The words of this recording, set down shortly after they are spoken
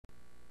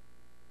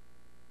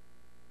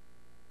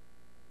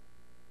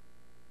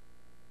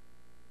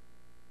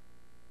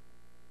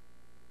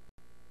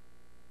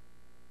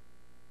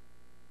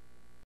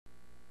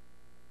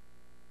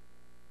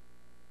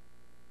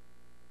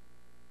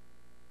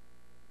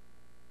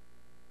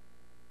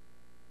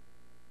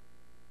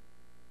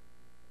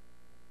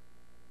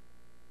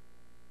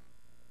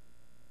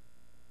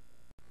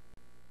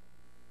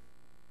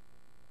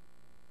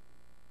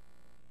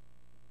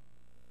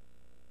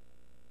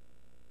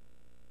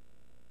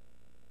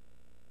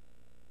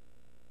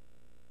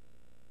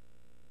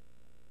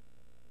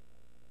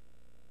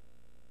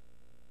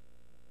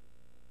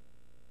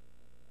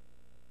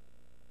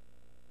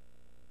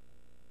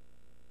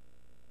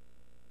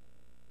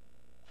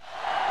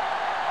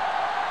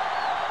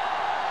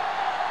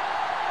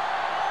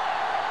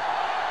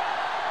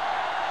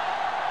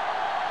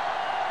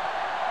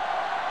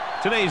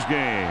Today's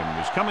game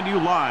is coming to you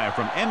live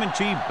from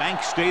M&T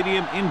Bank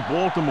Stadium in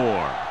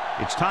Baltimore.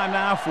 It's time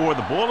now for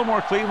the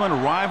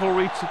Baltimore-Cleveland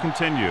rivalry to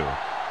continue.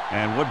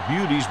 And what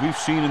beauties we've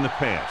seen in the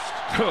past.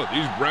 Oh,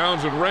 these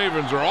Browns and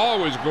Ravens are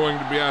always going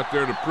to be out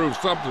there to prove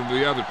something to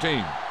the other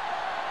team.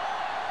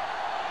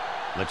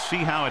 Let's see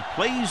how it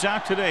plays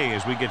out today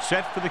as we get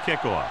set for the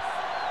kickoff.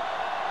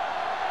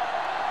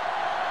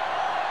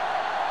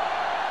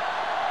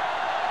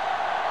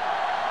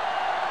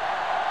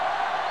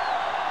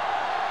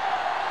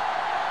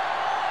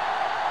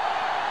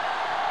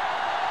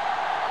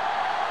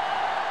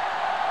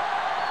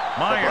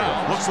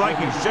 Myers looks like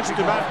he's just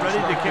about ready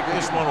to kick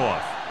this one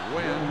off.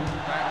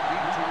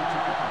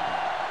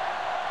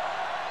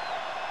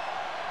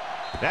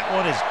 That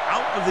one is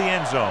out of the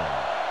end zone.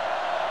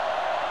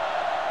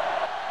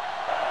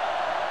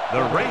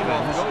 The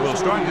Ravens will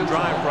start the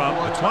drive from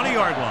the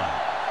 20-yard line.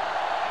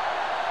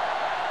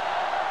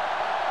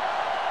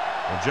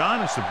 Well,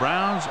 John, it's the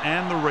Browns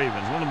and the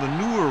Ravens, one of the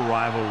newer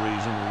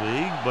rivalries in the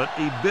league, but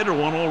a bitter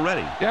one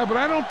already. Yeah, but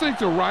I don't think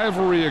the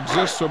rivalry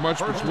exists so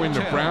much between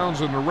the Browns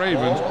and the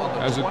Ravens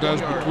as it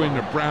does between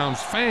the Browns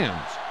fans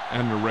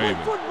and the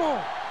Ravens.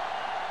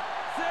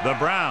 The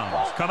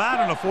Browns come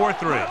out in a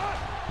 4-3.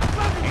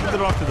 Hands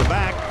it off to the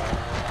back.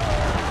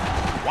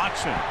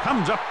 Watson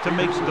comes up to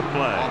make the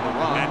play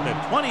at the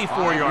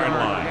 24-yard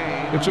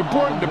line. It's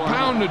important to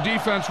pound the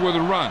defense with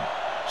a run.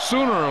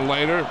 Sooner or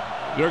later,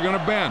 they're going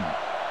to bend.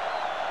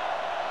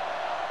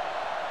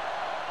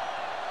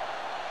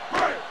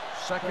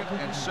 2nd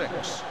and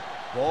 6.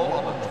 Ball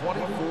on the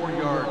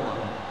 24-yard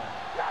line.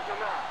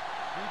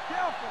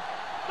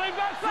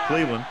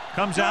 Cleveland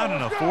comes out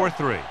in a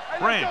 4-3.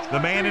 Branch, the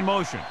man in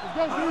motion.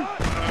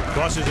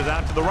 Tosses it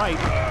out to the right.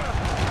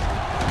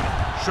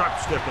 Sharp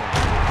step on.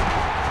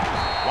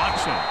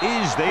 Watson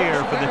is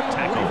there for the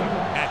tackle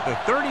at the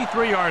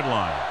 33-yard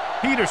line.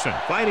 Peterson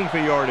fighting for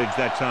yardage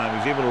that time.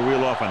 He's able to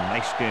reel off a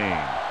nice gain.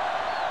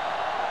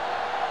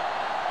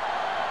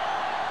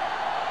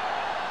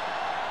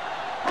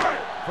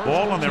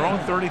 Ball on their own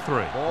 33.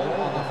 Ball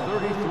on the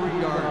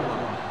 33-yard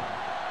line.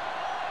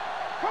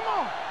 Come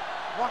on.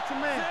 Watch your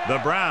man. The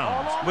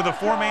Browns with a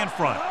 4-man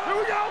front. Here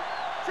we go.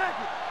 Check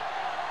it.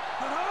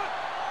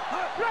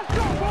 Let's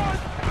go, boys.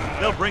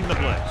 They'll bring the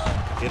blitz.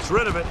 Gets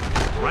rid of it.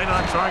 Right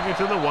on target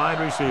to the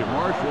wide receiver.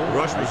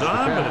 Rush was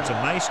on, but it's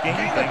a nice game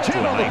thanks to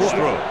a nice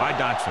throw by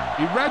Dotson.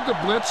 He read the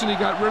blitz and he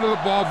got rid of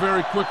the ball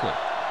very quickly.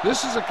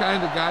 This is the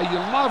kind of guy you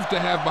love to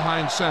have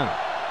behind center.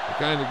 The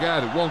kind of guy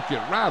that won't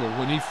get rattled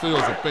when he feels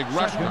a big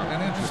rush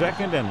coming.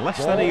 Second and less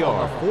than a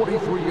yard.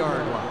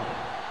 43-yard line.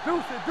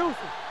 Deuce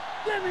it.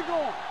 Get me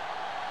going.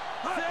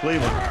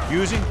 Cleveland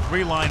using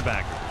 3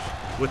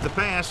 linebackers. With the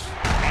pass,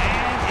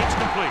 and it's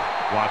complete.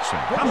 Watson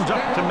comes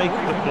up to make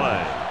the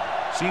play.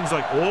 Seems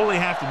like all they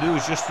have to do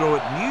is just throw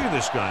it near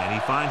this guy, and he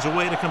finds a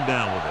way to come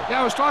down with it.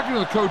 Yeah, I was talking to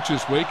the coach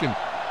this week, and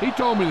he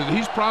told me that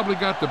he's probably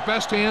got the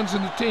best hands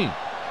in the team.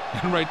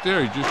 And right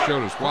there, he just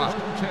showed us why.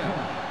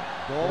 10.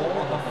 Ball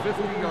on the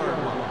 50-yard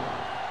line.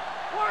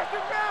 Watch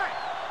it back.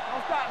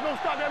 Don't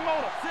stop that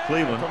motor.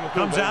 Cleveland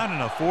comes out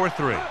in a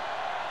 4-3.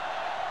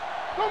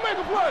 Don't make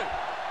a play.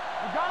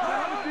 You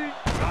got it.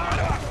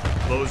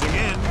 Closing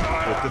in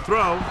with the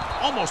throw,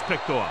 almost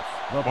picked off.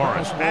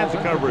 Morris has the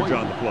coverage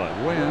on the play.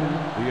 Win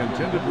the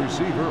intended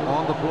receiver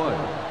on the play.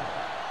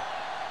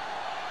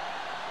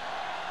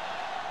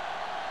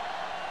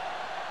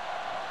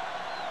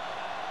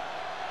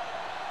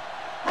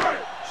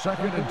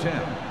 Second and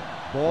 10.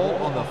 Ball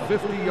on the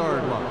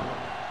 50-yard line.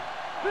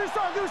 Do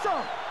something.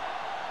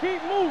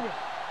 Keep moving.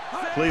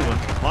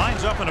 Cleveland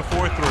lines up in a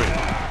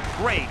 4-3.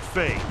 Great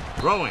fake.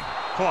 Throwing.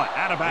 Caught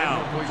out of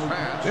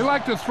bounds. They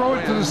like to throw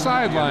it to the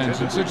sidelines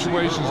in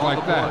situations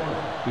like that.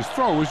 His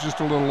throw was just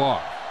a little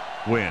off.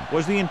 Wynn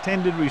was the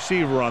intended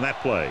receiver on that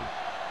play.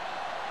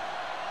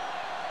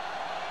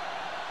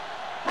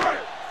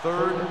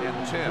 3rd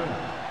and 10.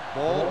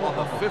 Ball on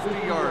the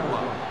 50-yard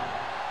line.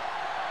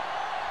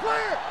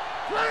 Clear.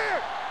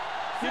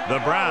 The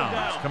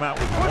Browns come out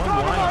with 1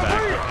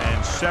 linebacker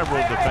and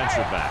several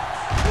defensive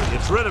backs.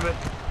 Gets rid of it.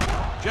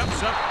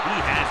 Jumps up.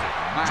 He has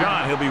it.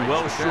 John, he'll be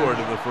well short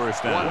of the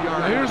first down.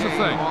 Now here's the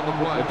thing.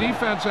 The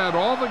defense had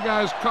all the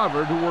guys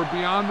covered who were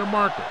beyond the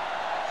marker.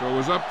 So it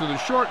was up to the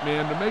short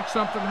man to make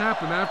something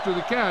happen after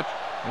the catch,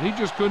 and he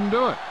just couldn't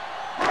do it.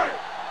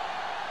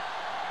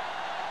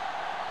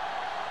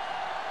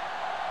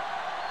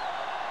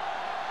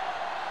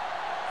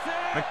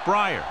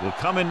 McBriar will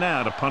come in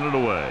now to punt it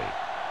away.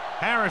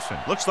 Harrison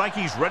looks like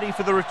he's ready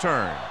for the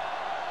return.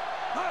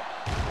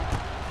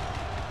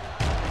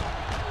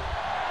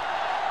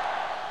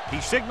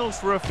 He signals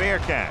for a fair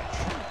catch.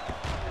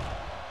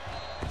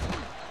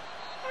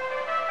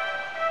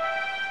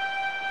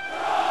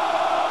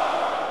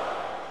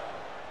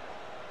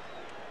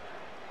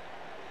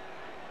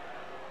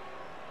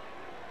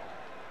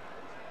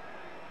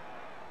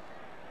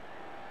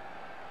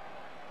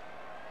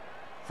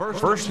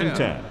 First and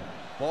 10.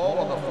 Ball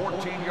on the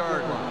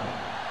 14-yard line.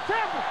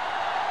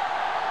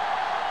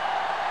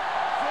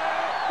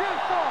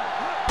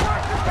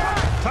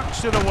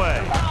 Tucks it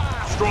away.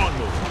 Strong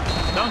move.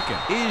 Duncan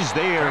is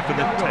there for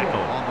the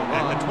tackle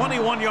at the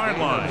 21-yard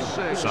line.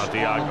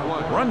 Santiago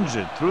runs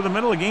it through the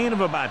middle, a gain of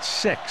about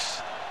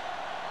 6.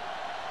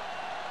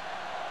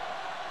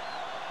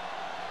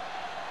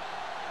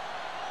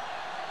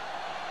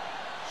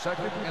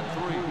 Second and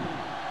 3.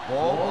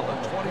 Ball on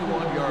the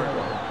 21-yard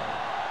line.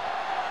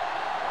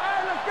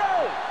 Hey, let's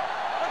go.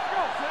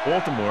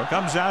 Baltimore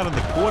comes out in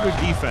the quarter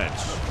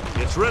defense.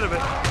 Gets rid of it.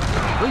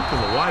 Complete to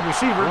the wide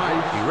receiver.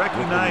 He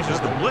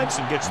recognizes the blitz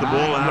and gets the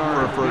ball out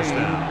for a first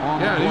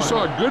down. Yeah, he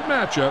saw a good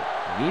matchup,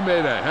 and he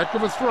made a heck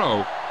of a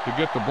throw to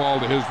get the ball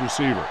to his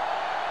receiver.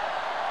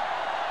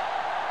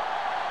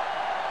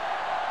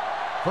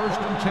 First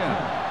and 10.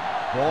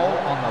 Ball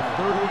on the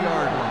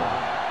 30-yard line.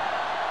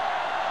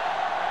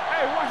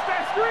 Hey, watch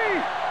that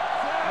screen.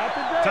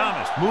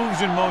 Thomas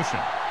moves in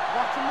motion.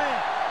 Watch him, man.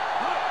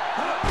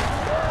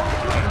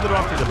 Handed it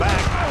off to the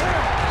back.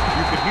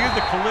 You could hear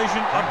the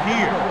collision up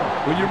here.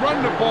 When you run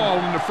the ball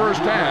in the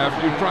first half,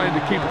 you're trying to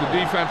keep the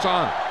defense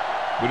on it.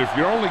 But if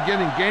you're only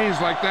getting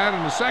gains like that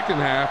in the second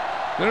half,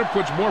 then it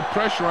puts more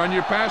pressure on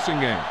your passing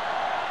game.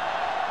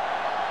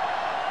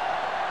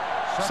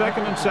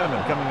 Second and 7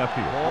 coming up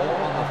here. Ball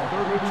on the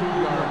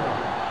 32-yard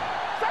line.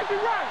 Safety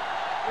right.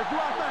 Let's do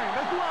our thing.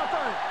 Let's do our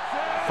thing.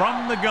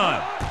 From the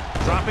gun.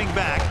 Dropping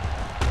back.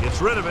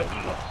 Gets rid of it.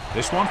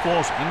 This one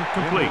falls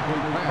incomplete.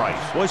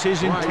 Price was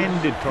his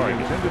intended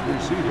target. Intended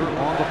receiver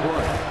on the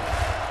play.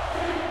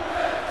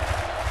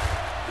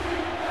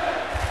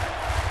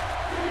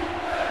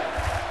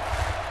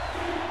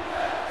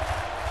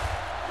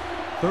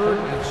 Third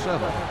and 7.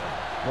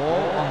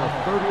 Ball on the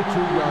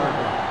 32-yard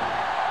line.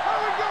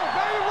 There we go,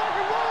 baby. Rock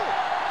and roll.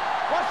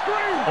 Watch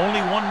screen.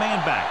 Only one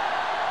man back.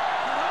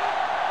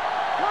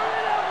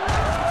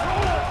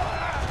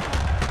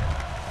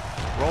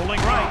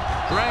 Rolling right.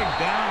 Dragged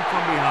down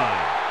from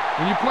behind.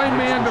 When you play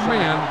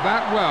man-to-man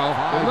that well,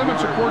 it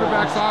limits a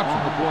quarterback's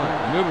options,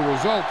 and it'll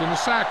result in a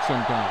sack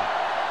sometimes.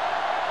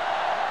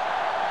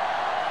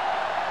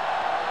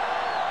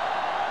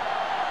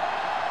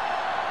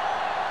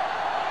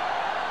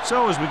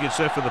 So as we get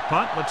set for the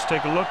punt, let's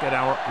take a look at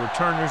our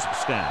returners'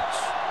 stats.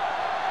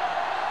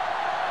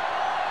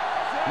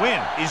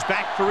 Wynn is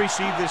back to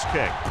receive this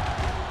kick.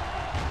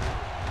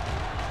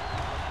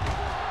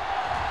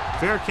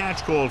 Fair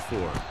catch called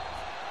for.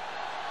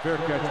 Fair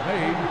catch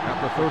made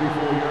at the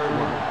 34-yard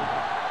line.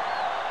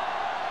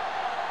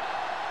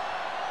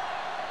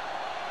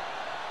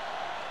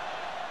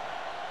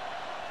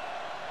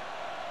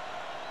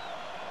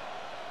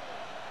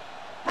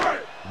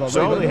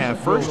 So they have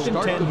first and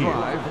 10 here.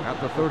 At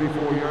the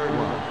 34-yard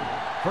line.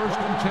 First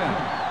and 10.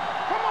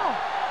 Come on.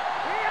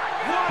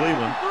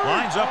 Cleveland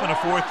lines up in a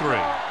 4-3.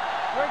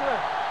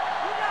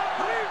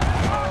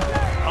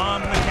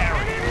 On the carry.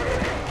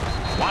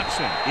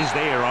 Watson is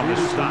there on the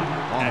stop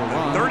at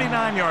the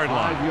 39-yard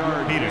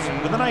line.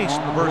 Peterson with a nice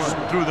burst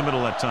through the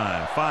middle that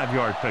time.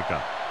 5-yard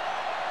pickup.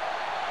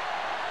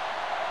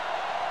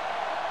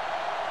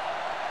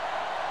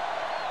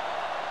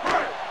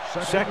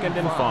 Second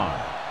and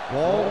 5.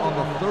 Ball on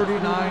the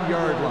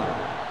 39-yard line.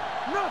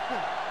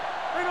 Nothing.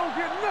 They don't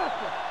get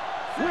nothing.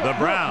 The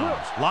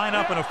Browns line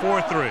up in a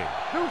 4-3.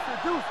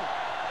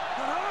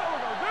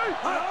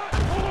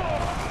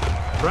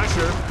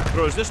 Pressure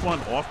throws this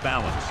one off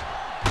balance.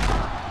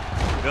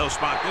 They'll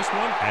spot this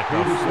one at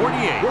the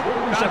 48.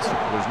 Johnson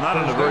was not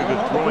in a very good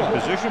throwing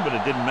position, but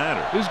it didn't matter.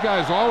 These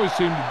guys always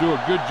seem to do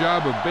a good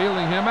job of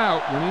bailing him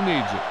out when he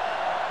needs it.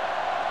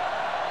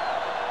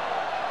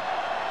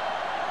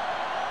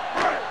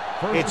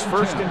 It's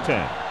first and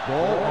 10.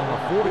 Ball on the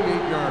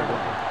 48-yard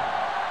line.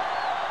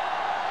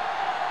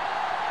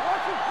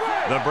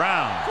 The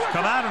Browns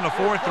come out in a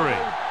 4-3.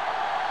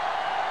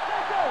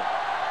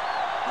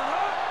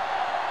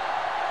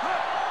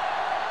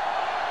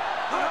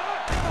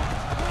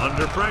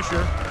 Under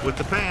pressure with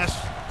the pass.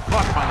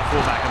 Caught by the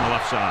fullback on the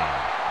left side.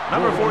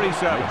 Number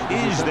 47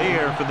 is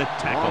there for the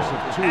tackle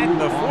at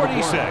the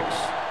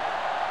 46.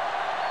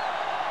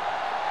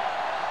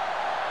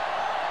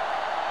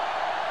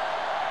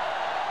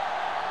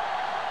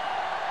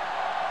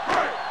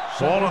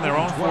 Ball on their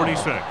own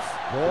 46.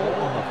 Ball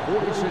on the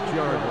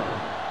 46-yard line.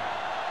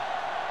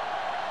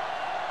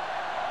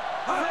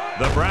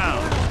 The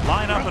Browns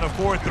line up in a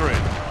 4-3.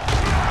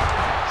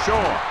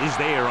 Shaw is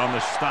there on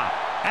the stop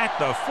at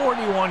the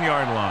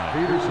 41-yard line.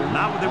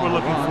 Not what they were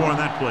looking for in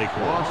that play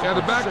call. Yeah,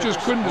 the back just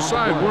couldn't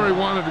decide where he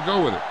wanted to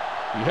go with it.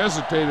 He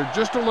hesitated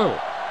just a little.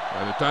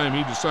 By the time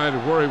he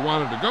decided where he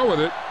wanted to go with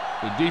it,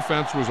 the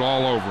defense was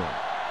all over him.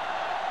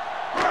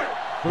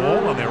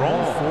 Ball on their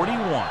own 41.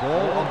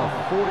 Ball on the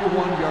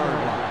 41-yard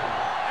line.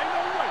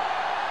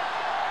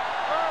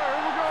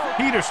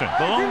 Peterson,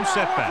 the lone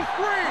setback.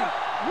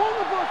 One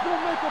of us will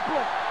make a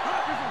play.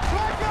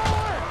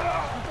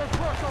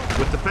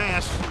 With the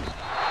pass.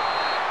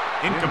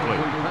 Incomplete.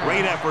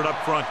 Great effort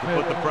up front to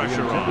put the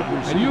pressure on.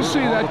 And you see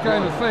that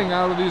kind of thing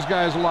out of these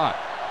guys a lot.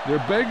 They're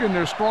big and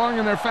they're strong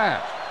and they're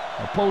fast.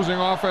 Opposing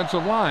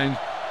offensive lines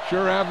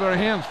sure have their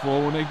hands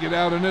full when they get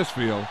out in this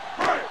field.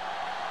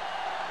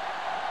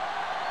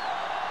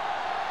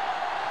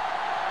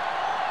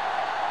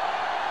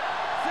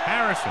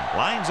 Harrison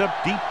lines up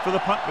deep for the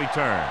punt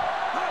return.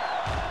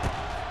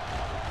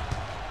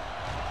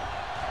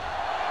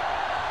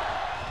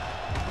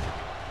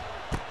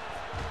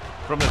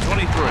 From the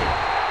 23.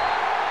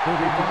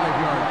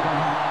 35-yard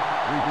punt.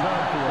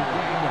 Return to a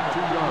gain of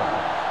 2 yards.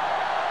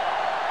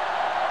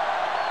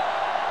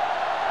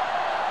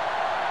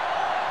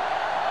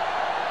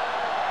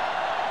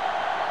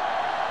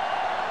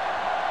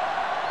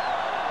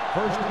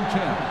 First and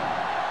 10.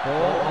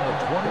 Ball on the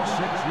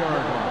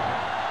 26-yard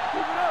line.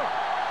 Keep it up.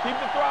 Keep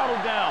the throttle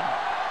down.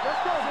 Let's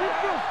go.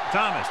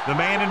 Thomas, the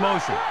man in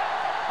motion.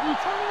 You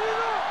turning it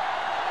up.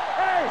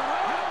 Hey,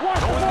 watch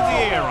the Going to ball.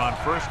 the air on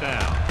first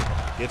down.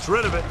 Gets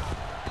rid of it.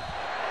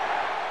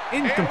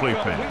 Incomplete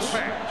pass.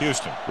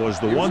 Houston was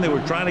the one they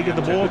were trying to get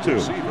the ball to.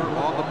 Receiver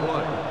on the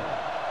play.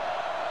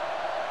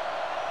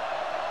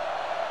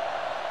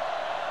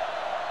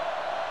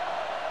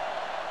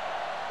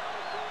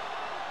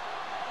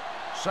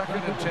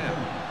 Second and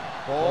 10.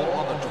 Ball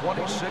on the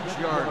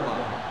 26-yard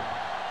line.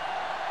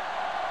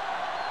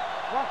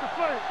 Watch the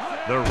play.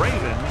 The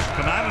Ravens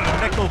come out in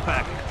a nickel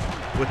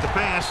package. With the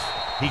pass,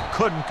 he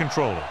couldn't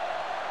control it.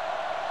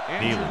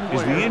 Neely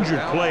is the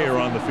injured player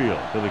on the field.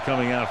 He'll be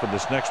coming out for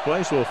this next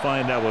play, so we'll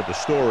find out what the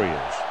story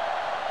is.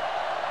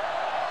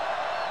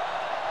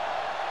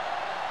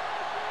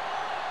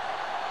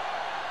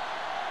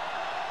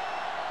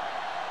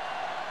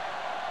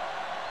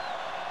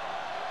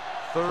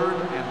 Third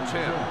and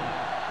 10.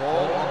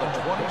 Ball on the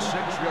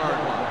 26-yard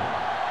line.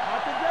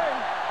 Not today.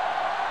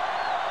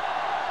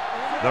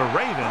 The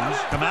Ravens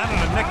come out in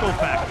a nickel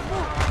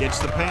package. Gets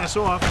the pass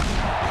off.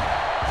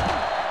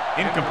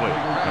 Incomplete.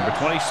 Number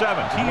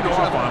 27 teed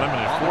off on him and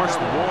had forced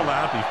the ball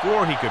out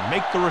before he could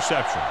make the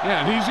reception.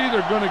 Yeah, and he's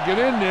either going to get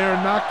in there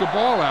and knock the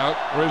ball out,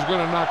 or he's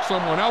going to knock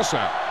someone else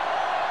out.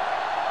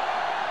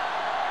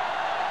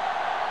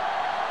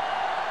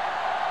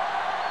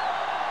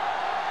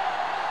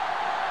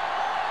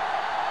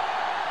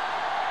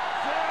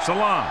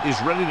 Salam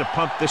is ready to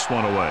punt this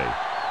one away.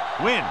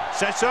 Wynn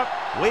sets up,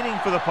 waiting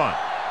for the punt.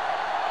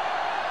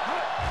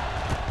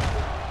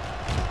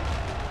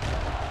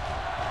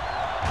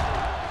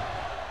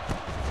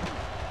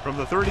 From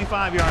the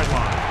 35-yard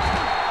line.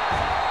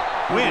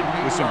 Wynn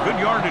with some good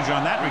yardage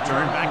on that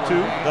return back to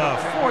the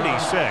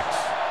 46.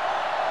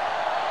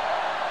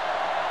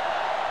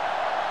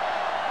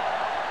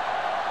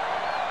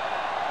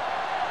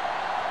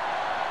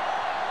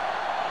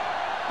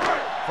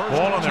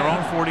 Ball on their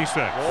own 46.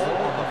 Ball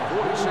on the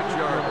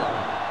 46-yard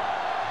line.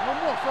 No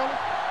more, fellas.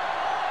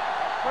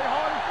 Play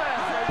hard and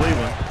fast, baby.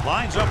 Cleveland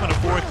lines up in a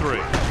 4-3.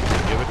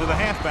 Give it to the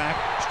halfback.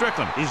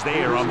 Strickland is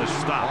there on the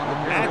stop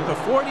at the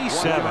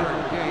 47.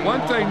 One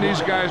thing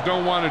these guys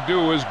don't want to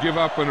do is give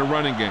up in a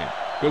running game,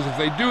 because if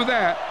they do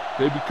that,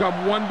 they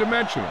become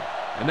one-dimensional,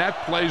 and that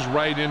plays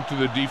right into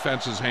the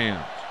defense's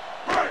hands.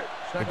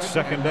 It's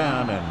second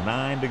down and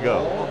 9 to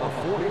go. Ball on the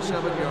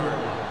 47-yard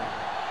line.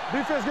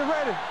 Defense, get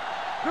ready.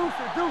 Deuce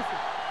it, deuce it.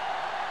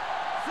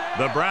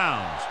 The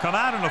Browns come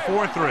out in a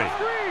 4-3.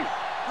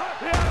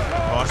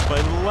 Toss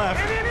play to the left.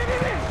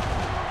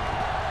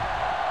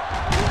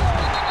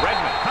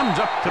 Redmond comes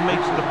up to make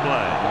the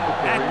play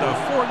at the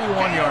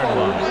 41-yard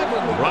line.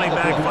 The running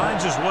back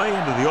finds his way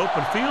into the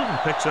open field and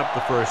picks up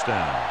the first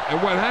down.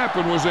 And what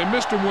happened was they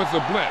missed him with the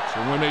blitz,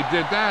 and when they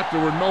did that, there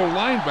were no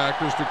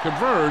linebackers to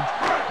converge,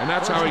 and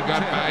that's how he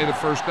got by the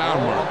first down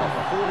mark. Ball on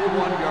the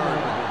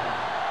 41-yard line.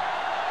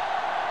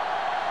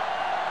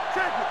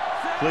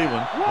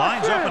 Cleveland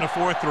lines up in a 4-3.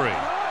 What's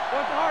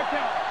the hard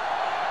count?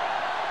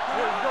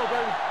 Let's go,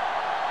 baby.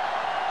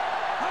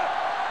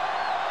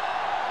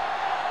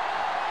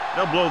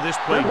 They'll blow this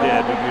play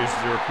dead because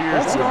there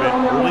appears to have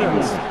been early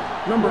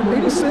movement. Number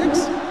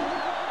 86.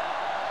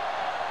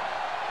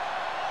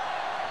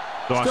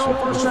 Dawson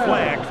was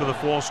flagged for the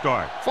false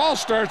start. False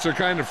starts are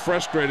kind of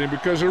frustrating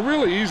because they're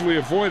really easily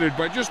avoided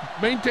by just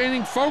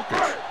maintaining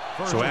focus.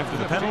 So after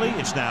the penalty,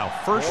 it's now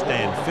first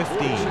and 15.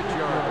 Let's go,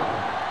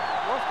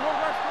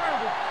 let's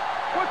scramble.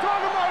 We're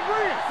talking about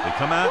Reed. They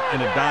come out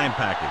in a dime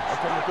package.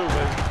 Coming through,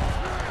 baby.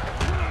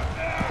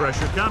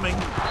 Pressure coming.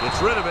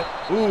 Gets rid of it.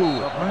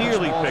 Ooh,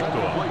 nearly picked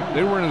off.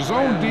 They were in a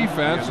zone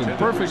defense in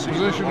perfect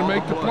position to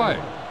make the play,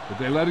 but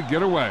they let it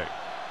get away.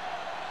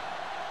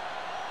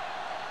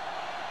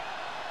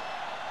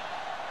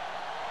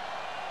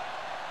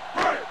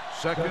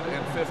 Second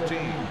and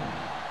 15.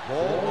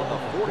 Ball on the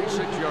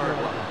 46-yard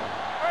line.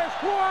 Hey,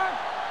 squad.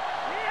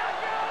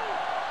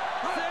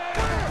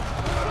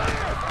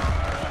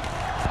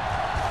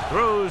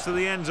 Throws to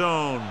the end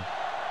zone.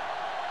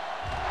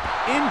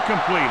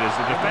 Incomplete as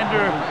the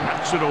defender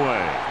knocks it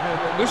away.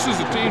 This is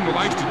a team that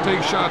likes to take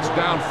shots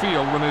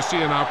downfield when they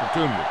see an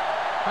opportunity.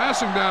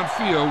 Passing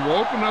downfield will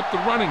open up the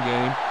running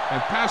game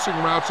and passing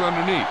routes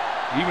underneath,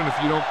 even if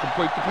you don't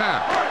complete the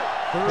pass.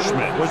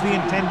 Schmidt was the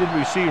intended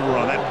receiver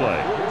on that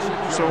play.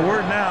 So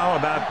word now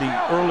about the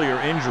earlier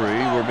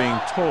injury. We're being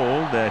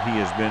told that he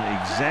has been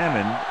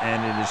examined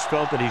and it is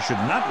felt that he should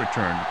not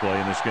return to play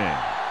in this game.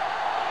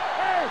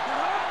 Hey,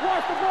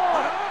 watch the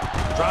ball.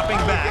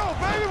 Dropping back. Go,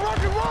 baby, rock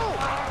and roll.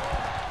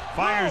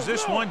 Fires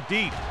this one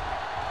deep.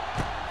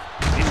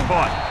 It's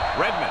caught.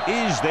 Redmond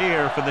is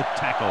there for the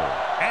tackle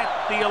at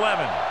the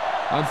 11.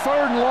 On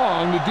 3rd and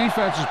long, the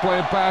defense is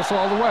playing pass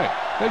all the way.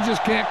 They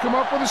just can't come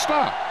up with a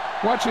stop.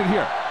 Watch it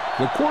here.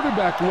 The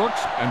quarterback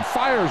looks and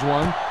fires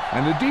one,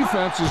 and the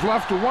defense is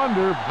left to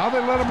wonder how they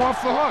let him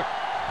off the hook.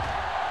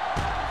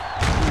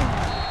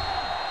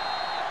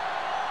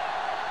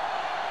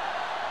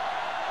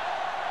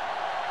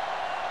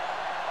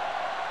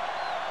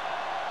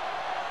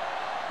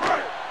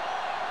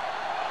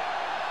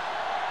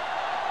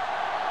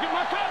 Get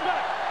my top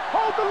back.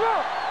 Hold the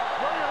look.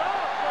 Bring it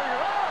up. Bring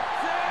it up.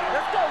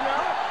 Let's go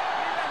now.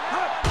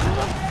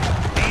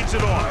 Hands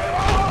it off.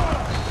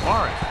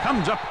 Morris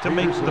comes up to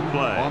make the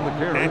play on the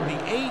carry. at the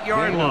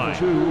 8-yard line.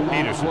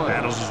 Peterson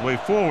battles his way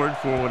forward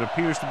for what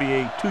appears to be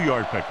a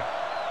 2-yard pickup.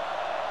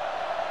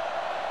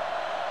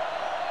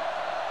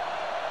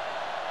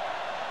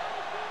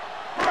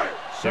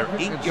 They're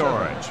 8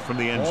 yards from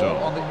the end zone.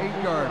 On the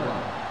 8-yard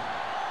line.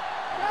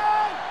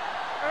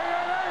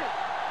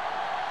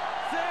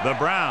 The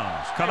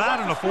Browns come out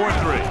in a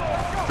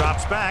 4-3.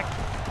 Drops back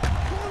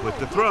with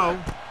the throw.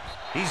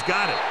 He's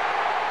got it.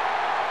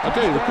 I'll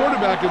tell you, the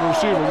quarterback and the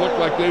receiver look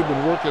like they've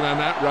been working on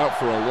that route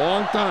for a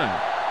long time,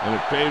 and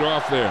it paid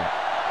off there.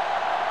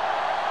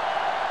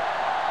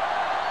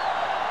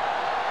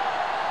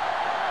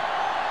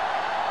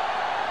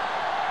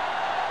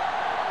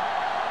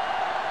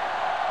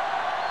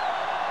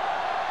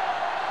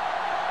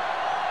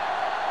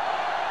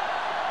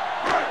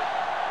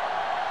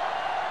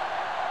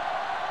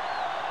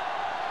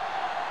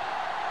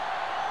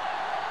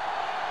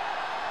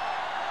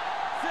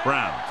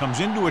 Brown comes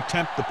in to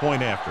attempt the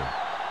point after.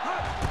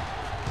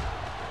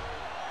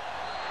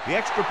 The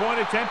extra point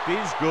attempt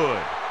is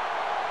good.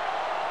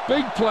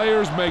 Big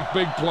players make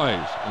big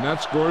plays, and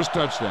that scores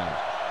touchdowns.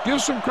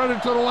 Give some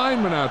credit to the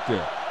linemen out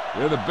there.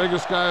 They're the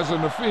biggest guys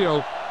on the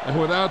field, and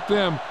without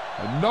them,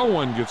 no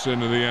one gets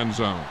into the end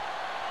zone.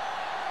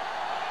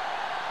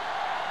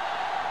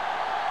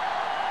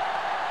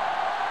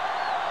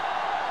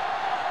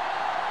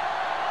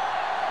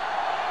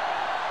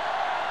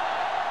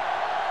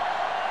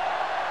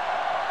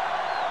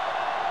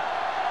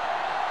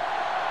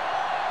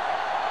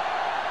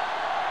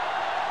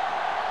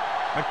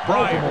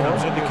 McBride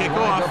comes in to kick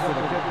off.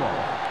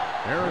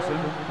 Harrison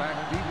back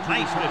deep.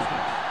 Nice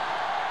distance.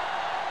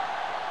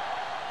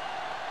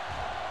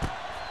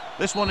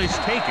 This one is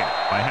taken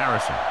by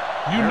Harrison.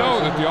 You know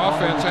that the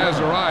offense has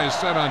their eyes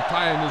set on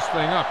tying this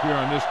thing up here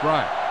on this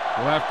drive.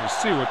 We'll have to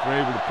see what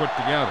they're able to put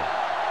together.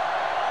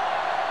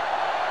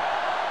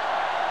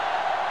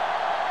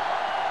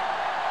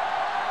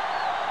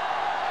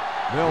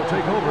 They'll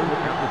take over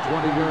at the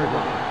 20-yard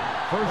line.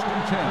 1st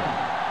and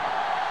 10.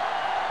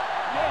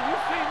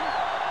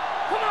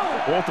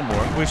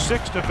 Baltimore with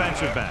 6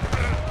 defensive backs.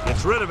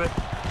 Gets rid of it.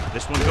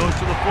 This one goes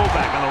to the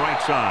fullback on the right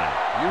side.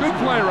 Good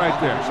play right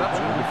there.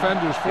 The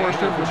defenders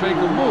forced him to make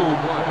a move.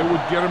 It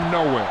would get him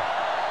nowhere.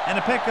 And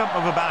a pickup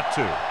of about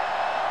 2.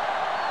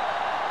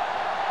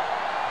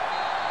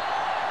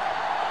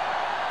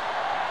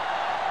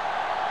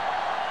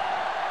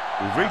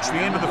 We've reached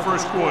the end of the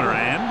first quarter,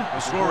 and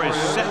the score is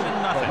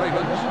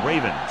 7-0.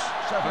 Ravens.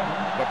 7.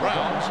 The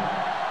Browns.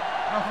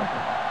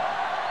 Nothing.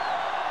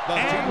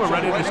 And we're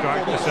ready to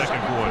start the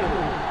second quarter.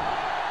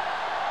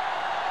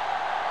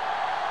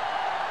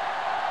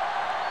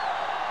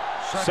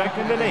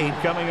 Second and 8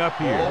 coming up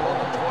here. Ball on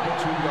the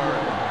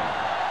 22-yard line.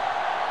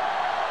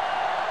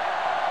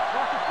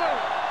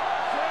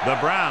 The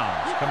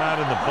Browns come out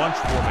in the bunch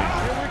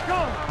formation.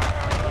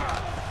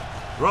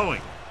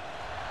 Throwing.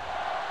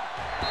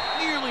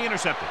 Nearly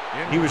intercepted.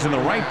 He was in the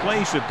right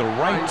place at the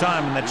right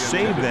time, and that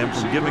saved them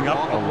from giving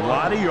up a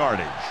lot of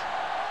yardage.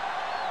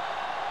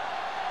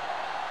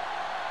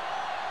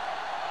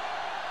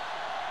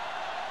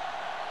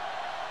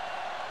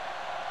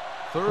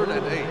 3rd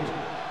and 8.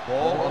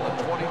 Ball on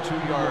the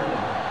 22-yard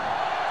line.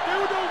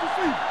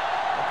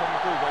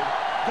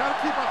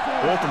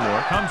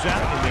 Baltimore comes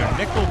out in their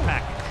nickel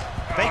package.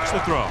 Fakes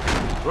the throw.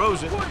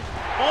 Throws it.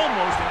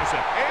 Almost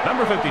intercepted.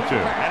 Number 52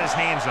 had his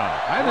hands on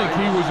it. I think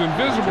he was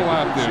invisible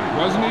out there.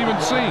 Wasn't even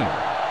seen.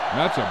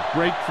 That's a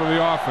break for the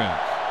offense.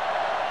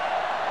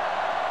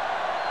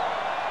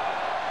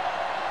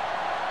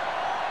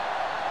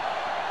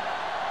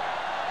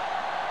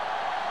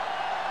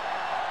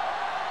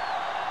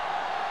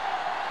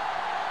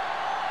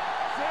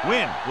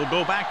 Wynn will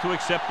go back to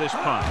accept this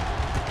punt.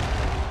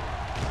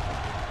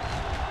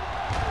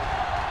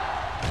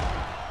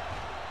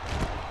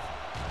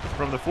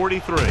 From the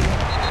 43.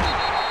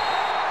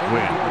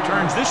 Wynn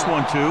returns this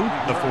one to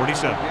the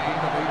 47.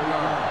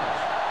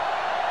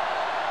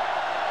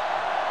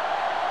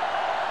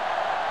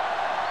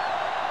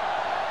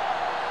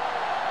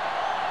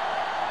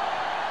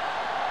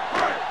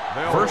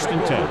 First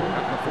and 10.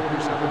 At the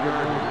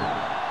 47-yard line.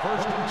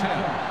 1st and 10.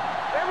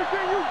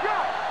 Everything you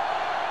got.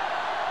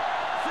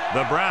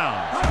 The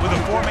Browns with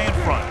a 4-man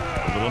front.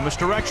 A little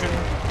misdirection.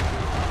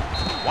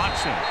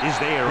 Watson is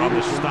there on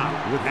the stop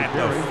at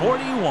the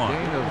 41.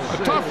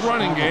 A tough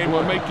running game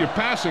will make your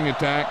passing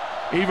attack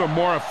even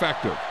more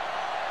effective.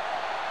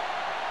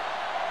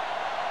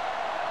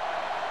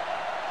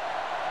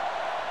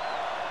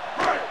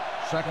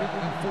 Second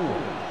and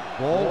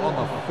 4. Ball on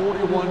the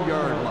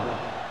 41-yard line.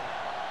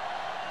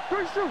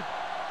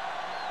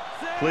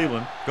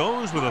 Cleveland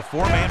goes with a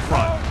 4-man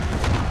front.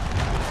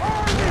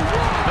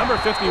 Number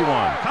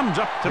 51 comes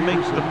up to make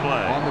the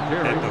play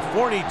at the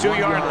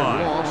 42-yard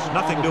line.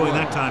 Nothing doing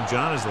that time,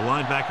 John, as the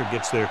linebacker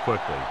gets there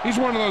quickly. He's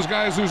one of those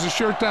guys who's a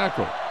sure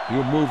tackler.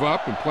 He'll move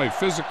up and play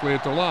physically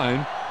at the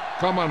line,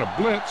 come on a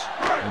blitz,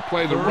 and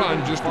play the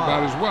run just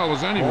about as well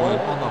as anyone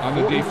on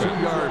the defense.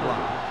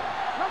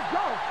 Let's go.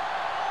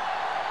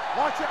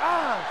 Watch your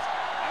eyes.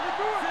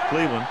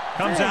 Cleveland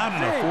comes out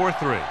in a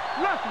 4-3.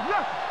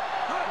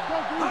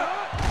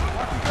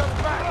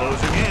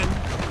 Closing in,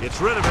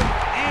 gets rid of it,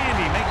 and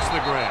he makes the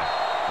grab.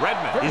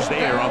 Redmond is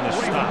there on the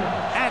stop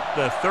at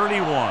the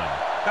 31.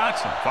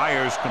 Dotson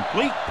fires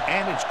complete,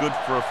 and it's good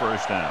for a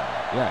first down.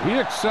 Yeah, he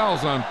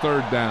excels on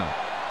third down.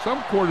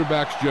 Some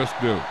quarterbacks just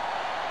do.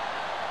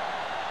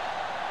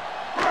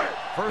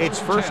 It's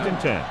first and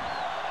 10.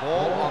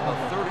 Ball on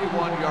the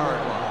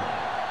 31-yard line.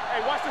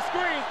 Hey, watch the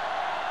screen.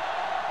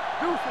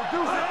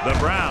 The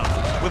Browns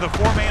with a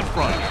 4-man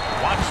front.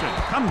 Watson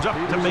comes up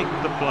to make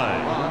the play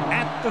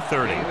at the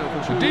 30.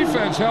 The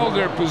defense held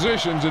their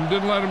positions and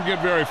didn't let them get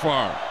very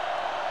far.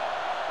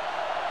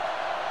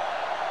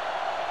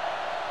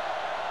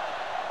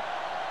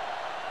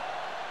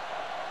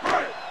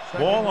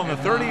 Ball on the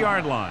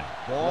 30-yard line.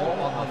 Ball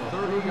on the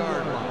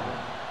 30-yard line.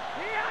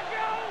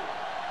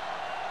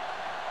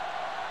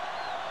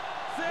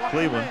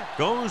 Cleveland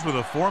goes with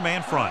a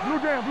 4-man front. Blue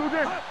down.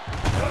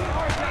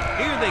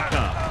 Here they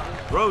come.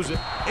 Throws it.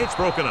 It's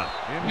broken up.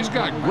 He's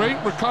got great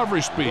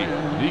recovery speed,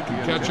 and he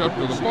can catch up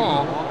to the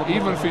ball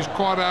even if he's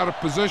caught out of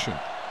position.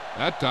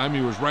 That time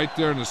he was right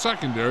there in the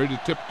secondary to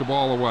tip the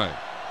ball away.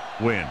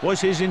 Wynn was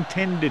his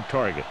intended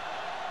target.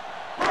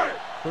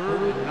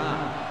 Third and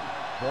 9.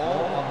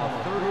 Ball on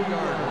the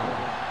 30-yard line.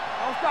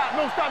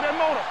 No stop that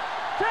motor.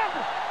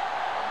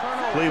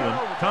 Cleveland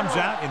comes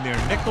out in their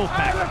nickel Let's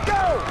package.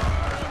 go.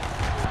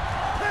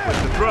 With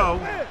the throw,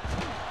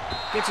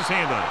 gets his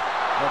hand on it.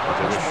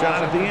 Takes a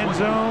shot at the end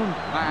zone.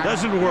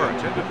 Doesn't work.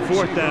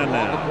 Fourth down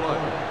now.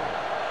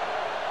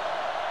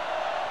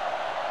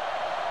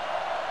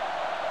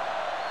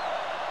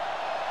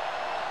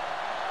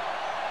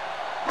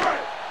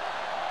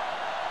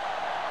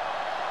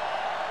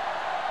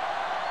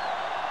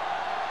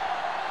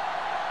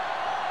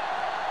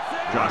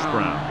 Josh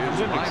Brown is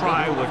in to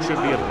try what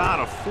should be about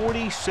a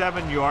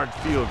 47-yard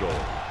field goal.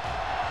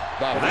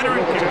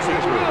 Veteran kicks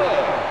it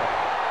through.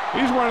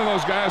 He's one of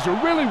those guys who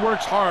really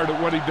works hard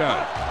at what he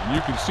does. And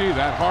you can see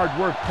that hard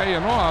work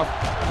paying off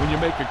when you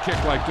make a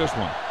kick like this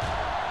one.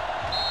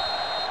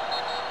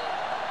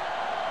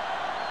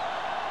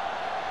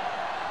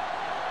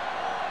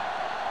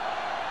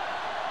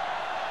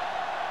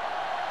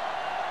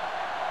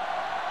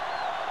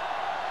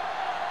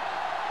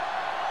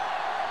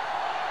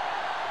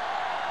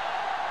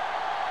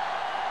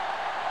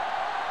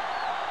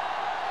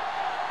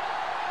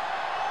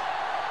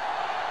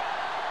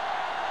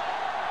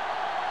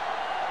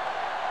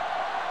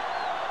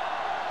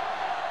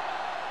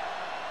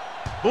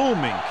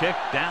 Booming kick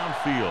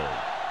downfield.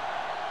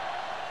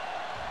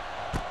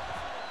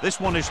 This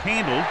one is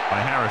handled by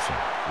Harrison.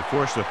 He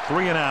forced a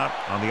 3-and-out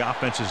on the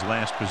offense's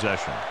last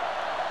possession.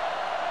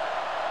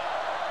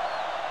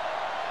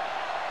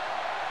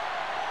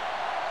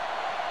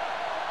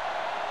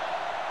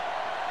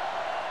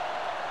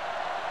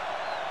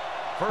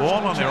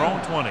 Ball on their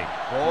own 20.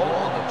 Ball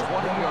on the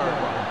 20-yard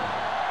line.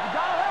 You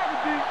gotta have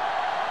it, D.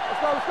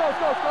 Let's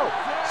go.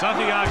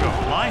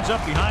 Santiago lines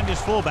up behind his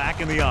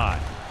fullback in the eye.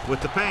 With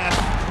the pass,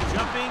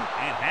 jumping,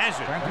 and has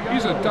it.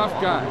 He's a tough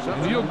guy,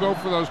 and he'll go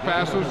for those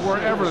passes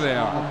wherever they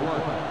are.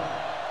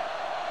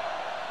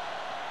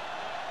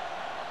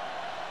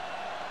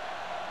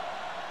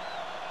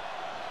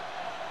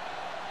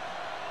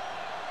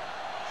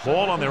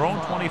 Ball on their own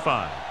 25.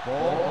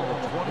 Ball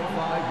on the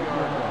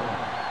 25-yard line.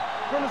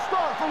 From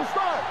the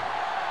start.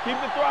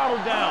 Keep the throttle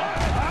down.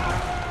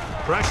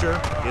 Pressure,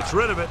 gets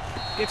rid of it,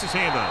 gets his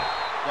hand on it.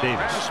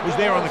 Davis was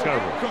there on the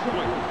cover.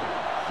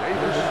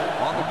 Davis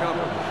on the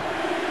cover.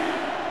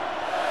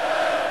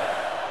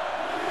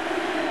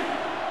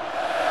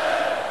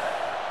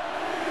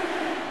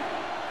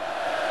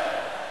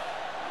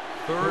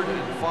 Third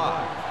and 5.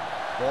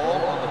 Ball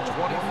on the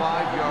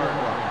 25-yard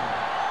line.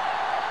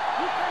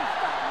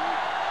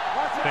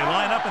 They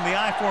line up in the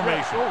I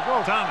formation.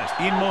 Go. Thomas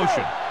in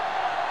motion.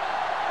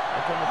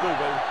 That's what I'm gonna do,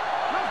 baby.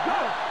 Let's go.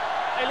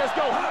 Hey, let's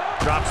go.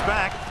 Drops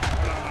back.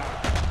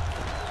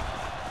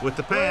 With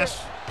the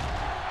pass.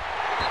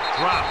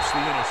 Drops the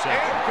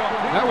interception.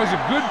 That was a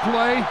good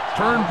play,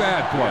 turned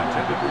bad play.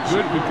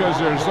 Good because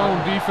their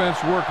zone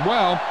defense worked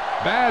well.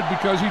 Bad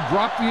because he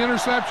dropped the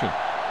interception.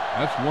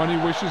 That's one he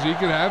wishes he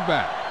could have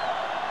back.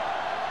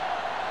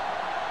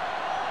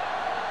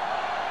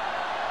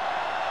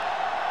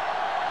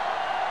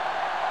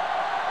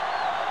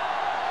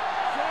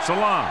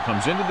 Salam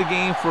comes into the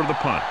game for the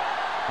punt.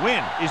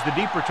 Wynn is the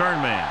deep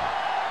return man.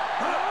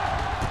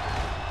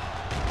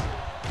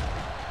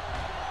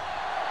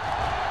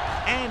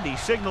 And he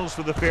signals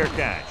for the fair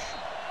catch.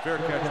 Fair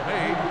catch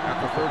made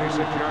at the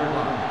 36-yard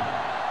line.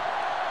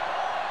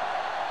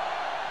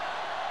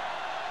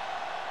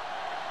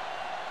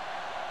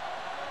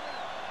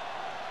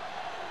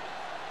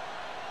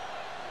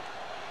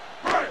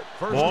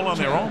 Ball on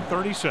their own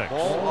 36.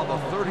 Ball on the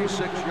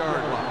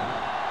 36-yard line.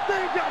 They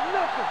ain't got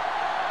nothing.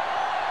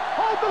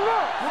 Hold the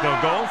look. They'll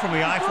go from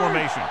the I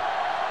formation.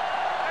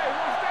 Hey,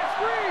 watch that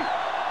screen.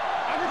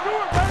 I can do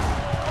it, baby.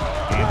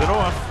 Hand it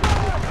off.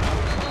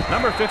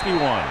 Number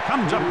 51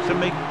 comes up to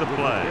make the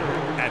play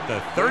at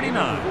the 39.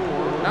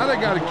 Now they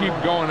got to keep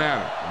going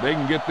at it. They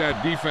can get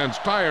that defense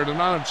tired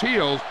and on its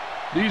heels.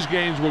 These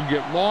games will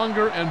get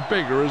longer and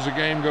bigger as the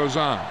game goes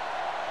on.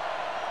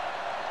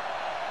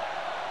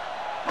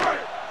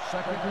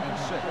 2nd and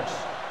 6.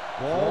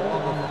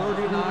 Ball on the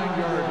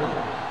 39-yard line.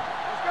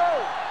 Let's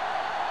go.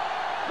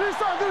 Do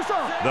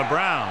something. The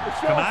Browns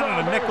come out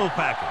in a nickel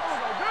package.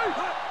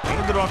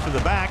 Hand it off to the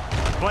back.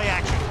 Play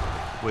action.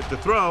 With the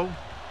throw.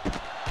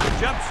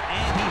 Jumps,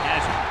 and he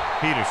has it.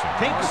 Peterson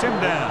takes him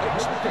down.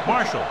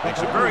 Marshall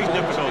makes a very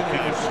difficult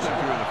catch to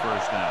secure the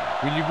first down.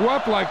 When you go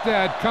up like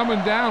that,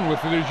 coming down with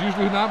it is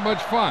usually not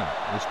much fun,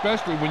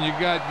 especially when you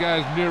got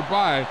guys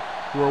nearby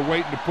who are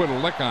waiting to put a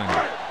lick on you.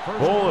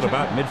 Ball at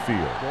about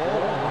midfield.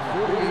 Ball on the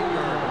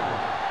 48-yard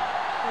line.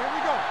 Here we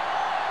go.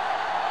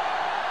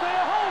 Stay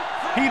at home.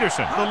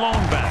 Peterson, the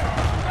lone back.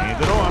 Hand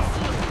it off.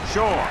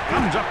 Shaw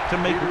comes up to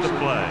make the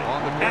play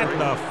at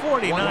the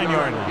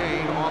 49-yard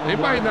line. They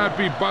might not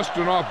be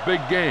busting off big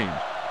games,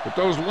 but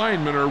those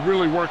linemen are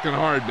really working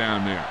hard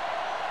down there.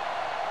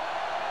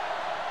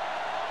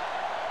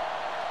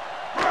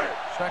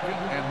 2nd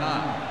and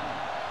 9.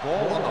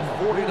 Ball on the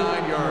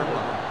 49-yard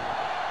line.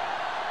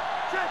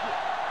 Check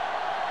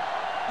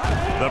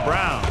it. The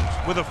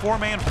Browns with a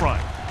four-man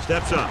front.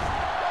 Steps up.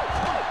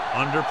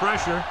 Under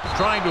pressure,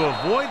 trying to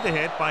avoid the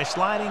hit by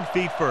sliding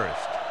feet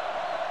first.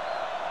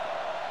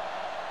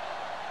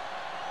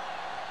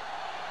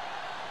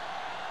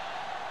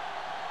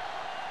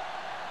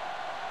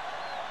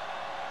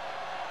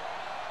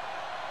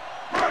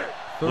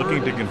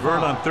 Looking to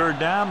convert on 3rd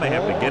down. They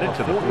have to get it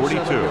to the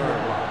 42.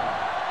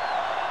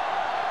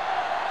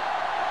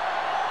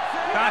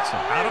 Dotson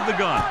out of the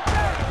gun.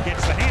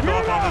 Gets the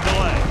handoff on the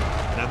delay.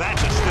 Now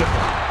that's a stiff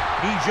one.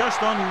 He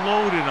just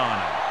unloaded on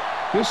him.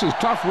 This is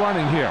tough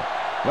running here.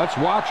 Let's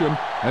watch him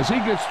as he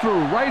gets through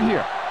right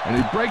here. And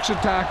he breaks a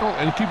tackle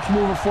and he keeps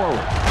moving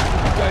forward.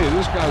 I tell you,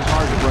 this guy's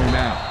hard to bring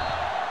down.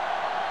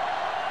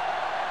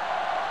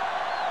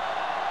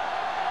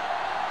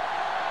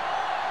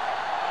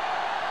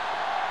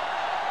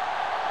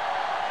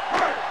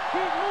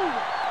 Keep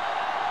moving.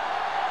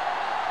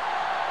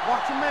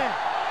 Watch your man.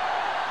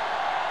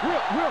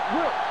 Whip.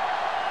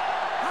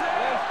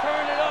 Let's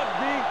turn it up,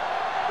 D.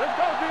 Let's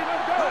go, D.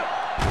 Let's go.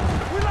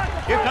 We like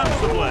to Here comes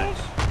the blitz.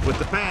 With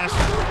the pass,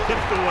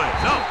 tipped away.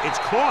 No, it's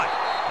caught.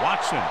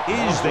 Watson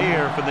is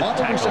there for the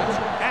tackle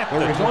at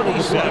the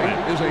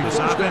 27. This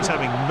offense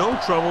having no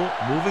trouble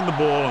moving the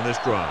ball on this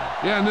drive.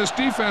 Yeah, and this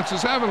defense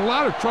is having a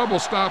lot of trouble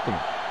stopping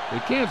them. They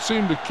can't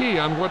seem to key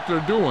on what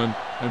they're doing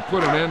and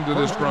put an end to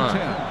this drive.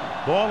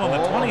 Ball on the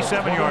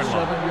 27-yard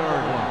line.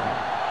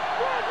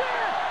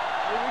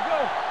 Here we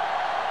go.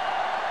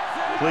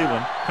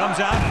 Cleveland comes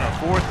out in a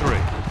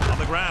 4-3. On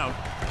the ground.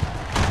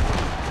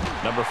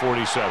 Number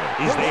 47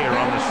 is there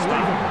on the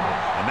stop.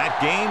 And that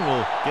gain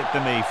will get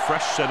them a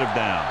fresh set of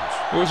downs.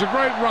 It was a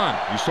great run.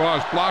 He saw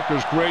his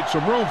blockers create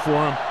some room for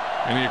him,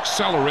 and he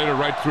accelerated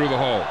right through the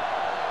hole.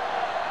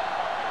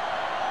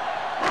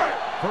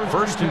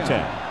 1st and 10.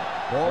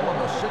 Ball on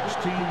the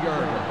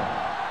 16-yard line.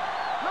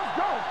 Let's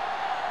go.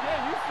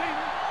 Yeah, you see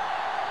me.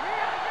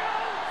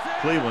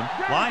 Cleveland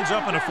lines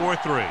up in a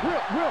 4-3.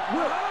 Whip.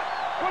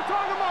 We're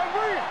talking about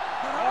Reed.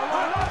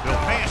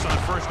 They'll pass on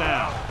 1st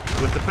down.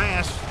 With the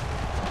pass.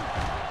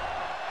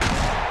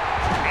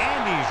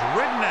 And he's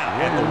ridden out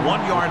at the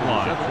 1-yard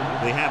line.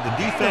 They have the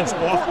defense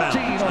off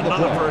balance.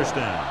 Another 1st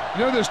down.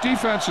 You know, this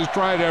defense has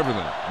tried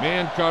everything.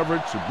 Man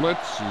coverage, the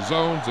blitz, the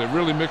zones. They've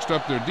really mixed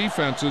up their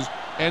defenses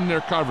and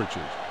their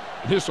coverages.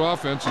 This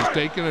offense has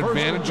taken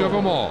advantage of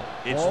them all.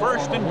 It's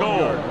 1st and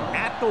goal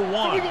at the 1.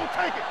 We're going to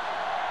take it.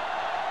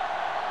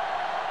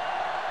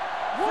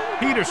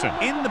 Peterson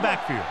in the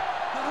backfield.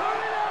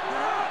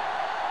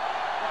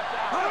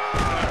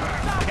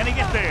 Can he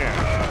get there?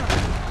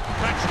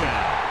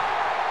 Touchdown.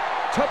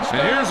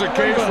 And here's a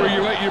case where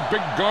you let your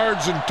big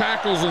guards and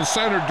tackles and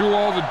center do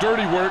all the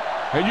dirty work,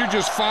 and you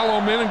just follow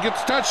them in and get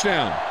the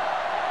touchdown.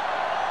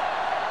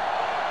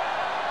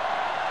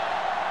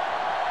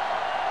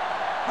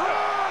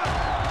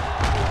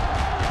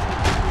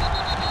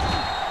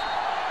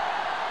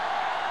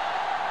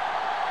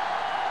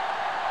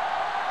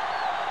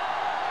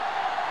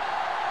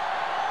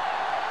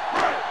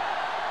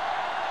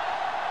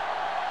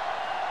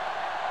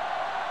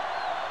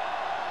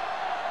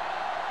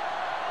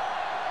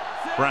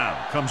 Brown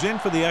comes in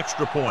for the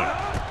extra point.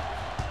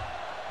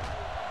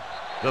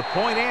 The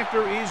point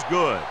after is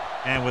good.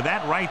 And with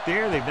that right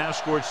there, they've now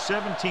scored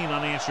 17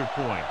 unanswered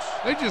points.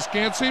 They just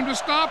can't seem to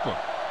stop them.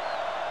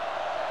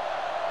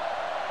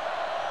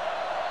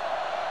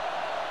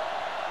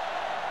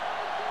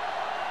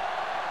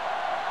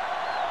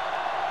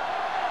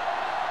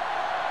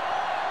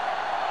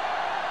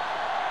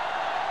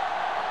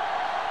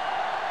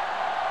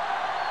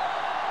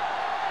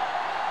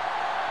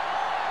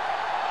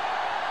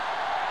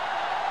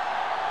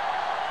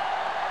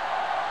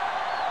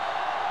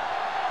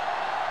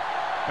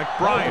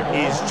 McBride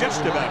is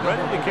just about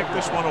ready to kick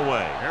this one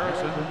away.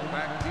 Harrison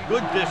back deep.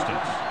 Good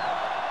distance.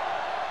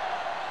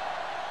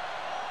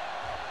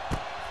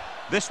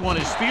 This one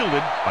is fielded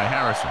by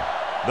Harrison.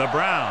 The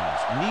Browns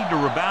need to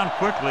rebound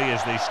quickly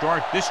as they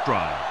start this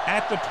drive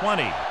at the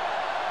 20.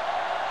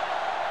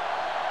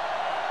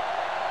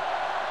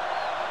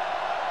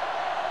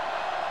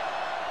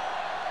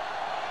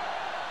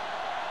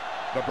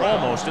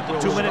 Almost at the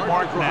 2-minute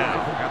mark now.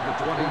 At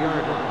the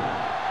 20-yard line.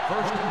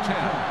 1st and 10.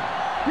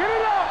 Get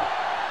it up!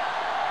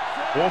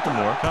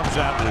 Baltimore comes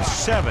out with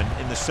 7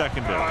 in the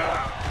secondary.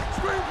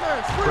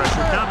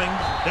 Pressure coming.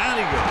 Down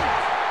he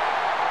goes.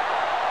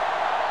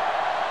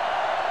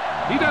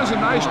 He does a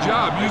nice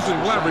job using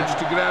leverage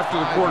to get after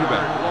the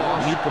quarterback.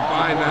 When you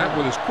combine that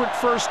with his quick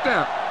first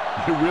step,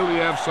 you really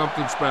have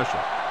something special.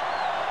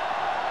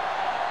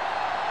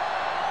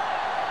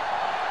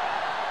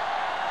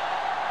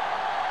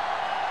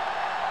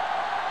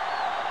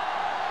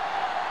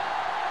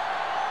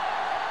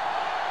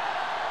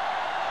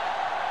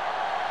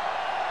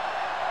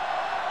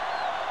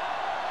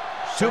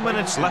 Two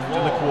minutes left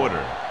in the quarter.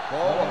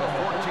 Ball on the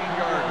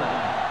 14-yard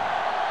line.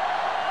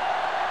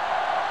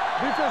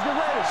 Defense, get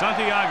ready.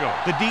 Santiago,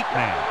 the deep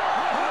man.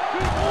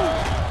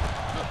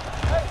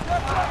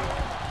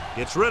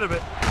 Gets rid of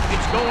it.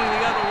 It's going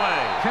the other way.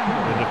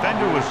 The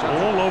defender was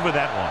all over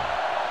that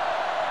one.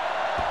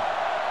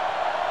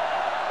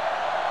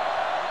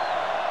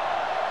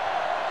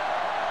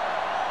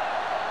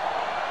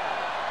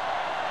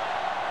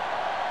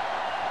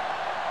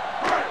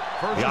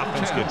 The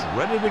offense gets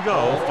ready to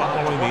go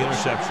following the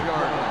interception.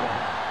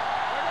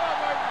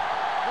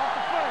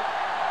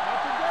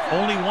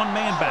 Only one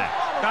man back.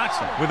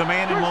 Dotson with a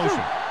man in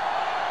motion.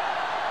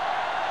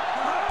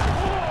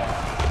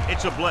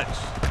 It's a blitz.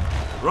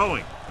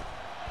 Throwing.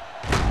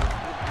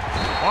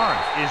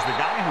 Lawrence is the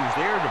guy who's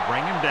there to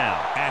bring him down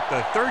at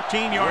the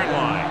 13-yard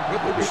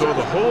line. So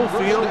the whole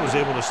field was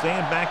able to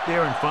stand back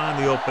there and find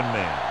the open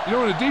man. You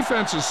know, when a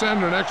defense is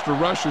sending extra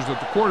rushers at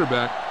the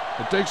quarterback,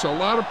 it takes a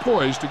lot of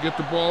poise to get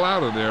the ball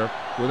out of there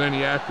with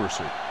any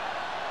accuracy.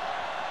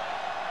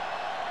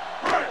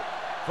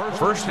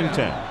 1st and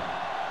 10.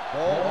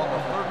 Ball on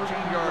the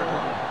 13-yard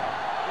line.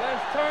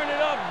 Let's turn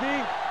it up, D.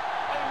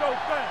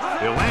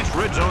 Their last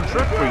red zone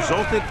trip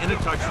resulted in a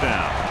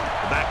touchdown.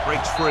 The back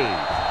breaks free.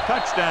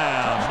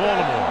 Touchdown,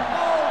 Baltimore.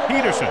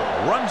 Peterson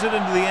runs it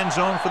into the end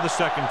zone for the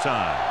second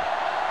time.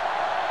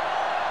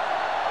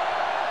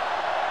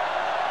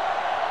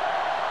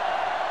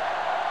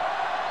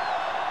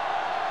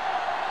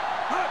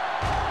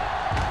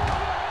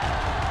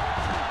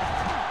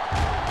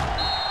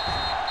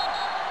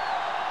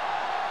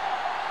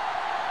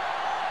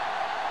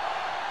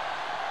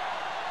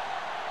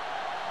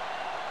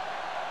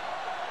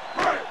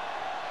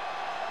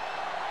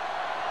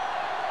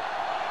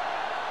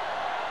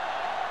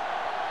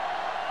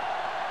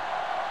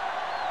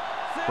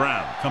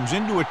 Brown comes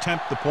in to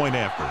attempt the point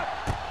after.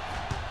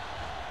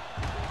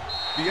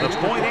 The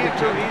point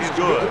after is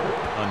good.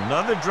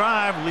 Another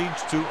drive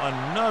leads to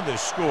another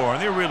score,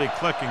 and they're really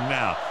clicking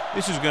now.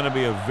 This is going to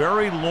be a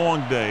very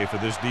long day for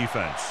this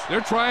defense. They're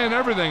trying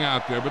everything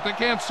out there, but they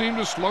can't seem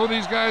to slow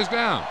these guys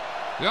down.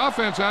 The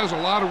offense has a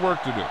lot of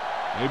work to do.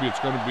 Maybe it's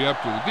going to be up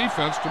to the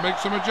defense to make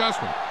some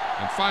adjustment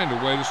and find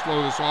a way to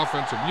slow this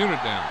offensive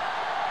unit down.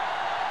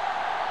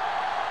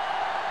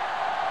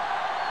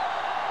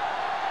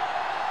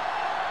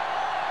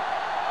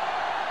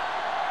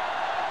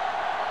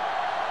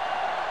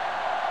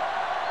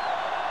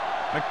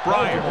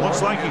 McBride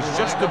looks like he's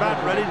just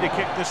about ready to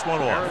kick this one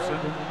off.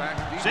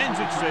 Sends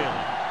it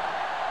sailing.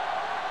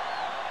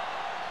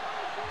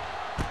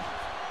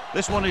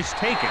 This one is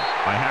taken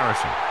by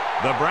Harrison.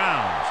 The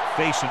Browns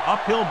face an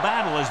uphill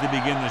battle as they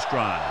begin this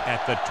drive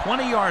at the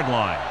 20-yard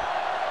line.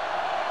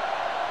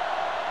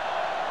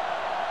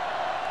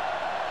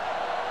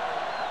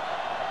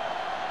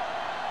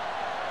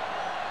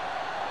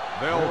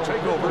 They'll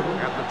take over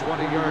at the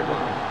 20-yard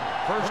line.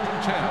 1st and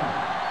 10.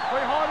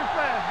 Play hard and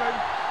fast, baby.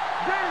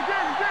 Get it, get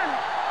it, get it.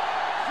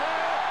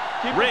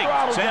 Keep Riggs the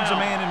throttle sends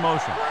down. a man in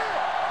motion.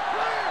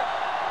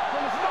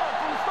 From the start,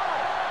 from the start.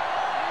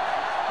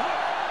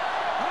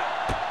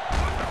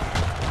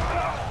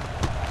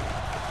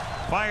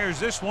 Fires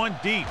this one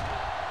deep.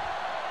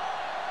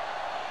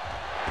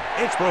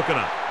 It's broken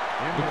up.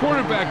 The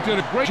quarterback did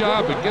a great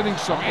job at getting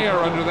some air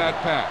under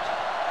that pass,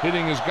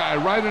 hitting his guy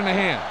right in the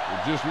hand.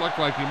 It just looked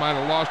like he might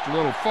have lost a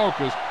little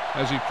focus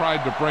as he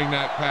tried to bring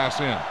that pass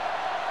in.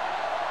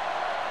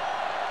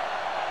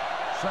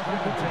 2nd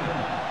and 10.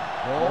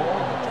 Ball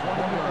on the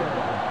 20-yard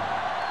line.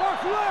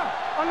 Box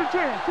left. Under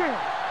 10, 10.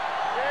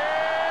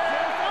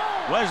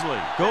 Wesley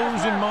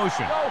goes in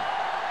motion.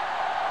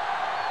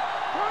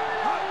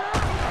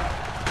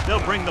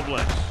 They'll bring the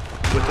blitz.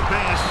 With the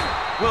pass,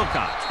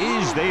 Wilcox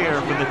is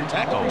there for the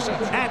tackle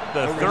at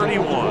the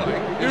 31.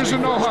 Here's a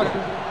no-huddle.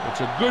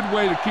 It's a good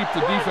way to keep the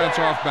defense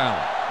off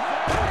balance.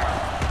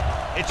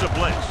 It's a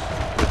blitz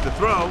with the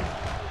throw,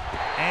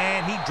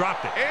 and he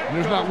dropped it. And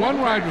there's not one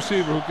wide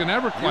receiver who can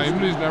ever claim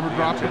that he's never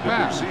dropped a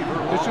pass.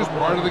 It's just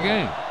part of the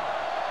game.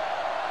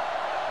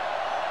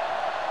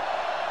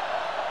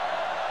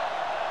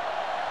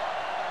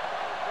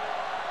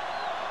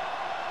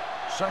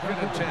 Second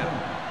and 10.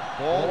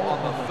 Ball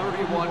on the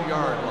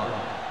 31-yard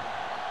line.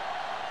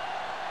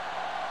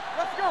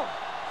 Let's go.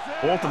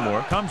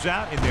 Baltimore comes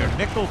out in their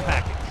nickel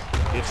package.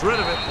 Gets rid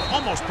of it.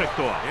 Almost picked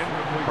off.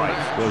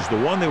 Price was the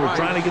one they were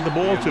trying to get the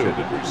ball to.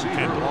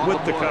 Kendall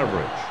with the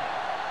coverage.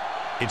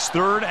 It's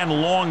 3rd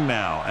and long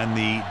now, and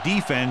the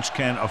defense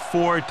can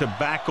afford to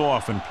back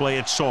off and play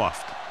it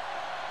soft.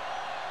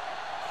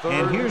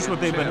 And here's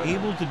what they've been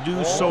able to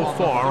do so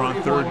far on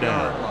 3rd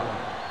down.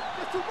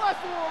 It's too much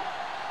for him.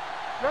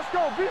 Let's go.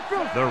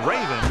 The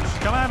Ravens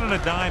come out in a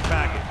dime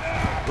package.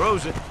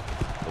 Throws it.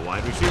 The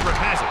wide receiver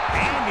has it.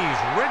 And he's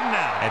ridden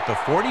out at the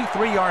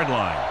 43-yard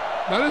line.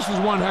 Now, this is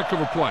one heck of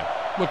a play.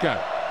 Look at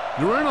it.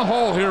 You're in a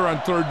hole here on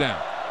 3rd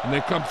down, and they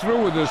come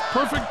through with this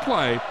perfect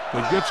play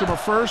that gets them a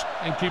first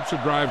and keeps the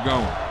drive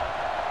going.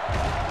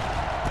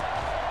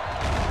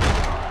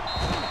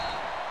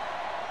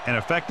 An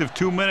effective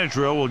 2-minute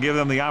drill will give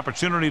them the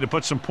opportunity to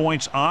put some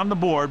points on the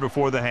board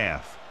before the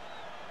half.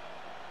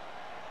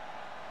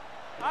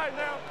 All right,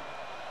 now.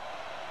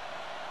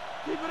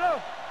 Keep it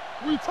up.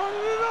 We turning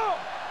it up.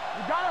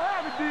 We gotta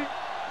have it, D.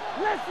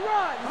 Let's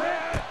run,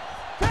 man.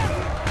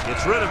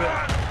 Gets rid of it.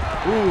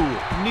 Ooh,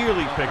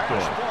 nearly picked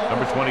off.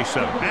 Number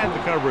 27 had the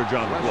coverage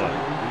on the play. The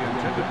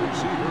intended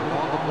receiver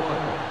on the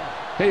play.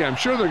 Hey, I'm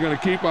sure they're going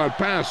to keep on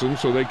passing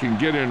so they can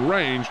get in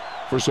range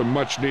for some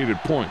much-needed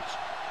points.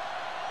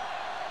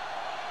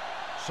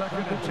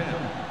 Second and 10.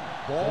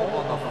 Ball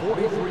on the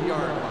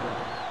 43-yard line.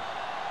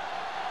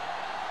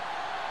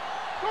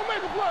 Don't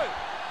make a play.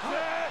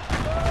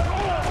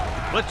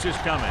 Blitz is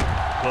coming.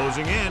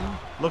 Closing in.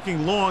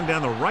 Looking long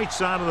down the right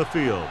side of the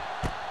field.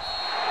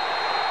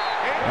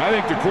 I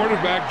think the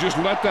quarterback just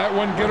let that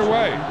one get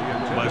away.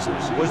 Leslie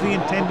was the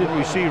intended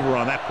receiver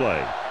on that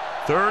play.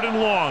 3rd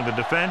and long. The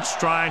defense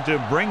trying to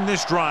bring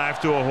this drive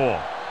to a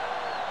halt.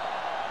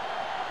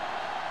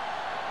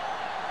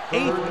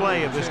 8th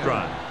play of this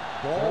drive.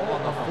 Ball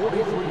on the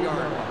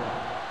 43-yard line.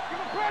 Give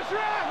the pressure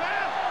on,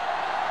 man.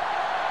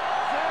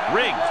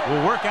 Riggs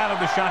will work out of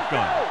the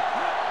shotgun.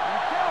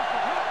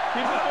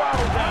 Keep the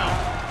throttle down.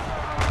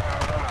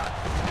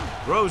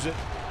 Throws it.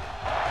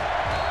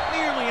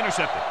 Nearly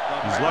intercepted.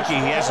 He's lucky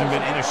he hasn't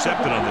been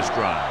intercepted on this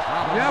drive.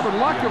 Yeah, but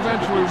luck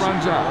eventually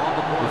runs out.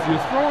 If you're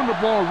throwing the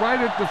ball right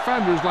at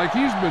defenders like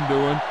he's been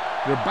doing,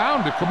 they're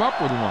bound to come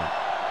up with one.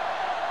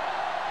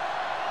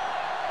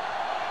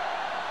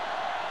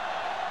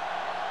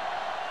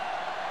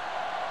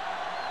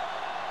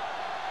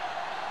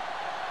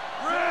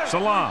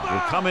 Salam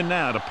will come in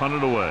now to punt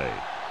it away.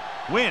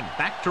 Win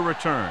back to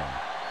return.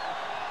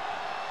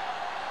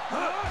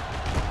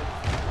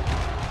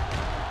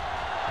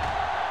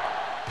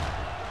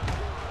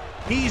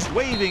 He's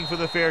waving for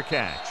the fair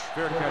catch.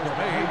 Fair catch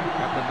made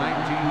at the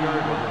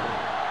 19-yard line.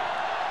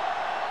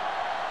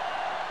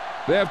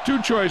 They have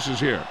 2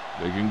 choices here.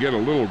 They can get a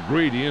little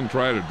greedy and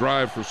try to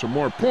drive for some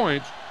more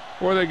points,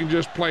 or they can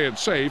just play it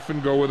safe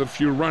and go with a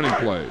few running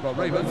plays. The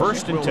Ravens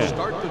 1st and 10.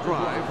 Start the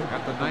drive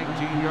at the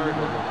 19-yard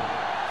line.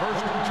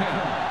 1st and 10.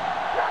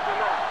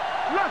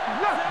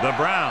 The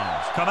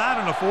Browns come out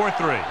in a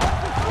 4-3.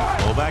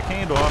 Fullback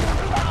handoff.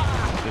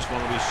 This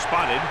one will be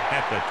spotted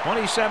at the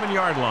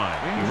 27-yard line.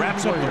 He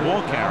wraps up the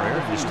ball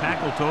carrier. His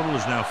tackle total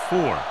is now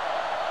 4.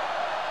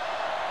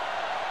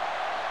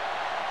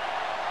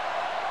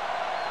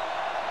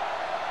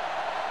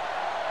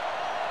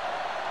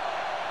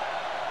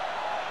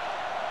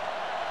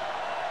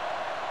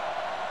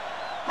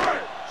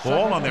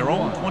 Ball on their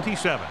own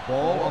 27.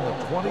 Ball on the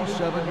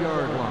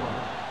 27-yard line.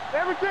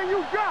 Everything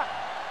you got.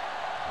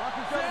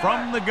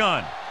 From the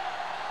gun.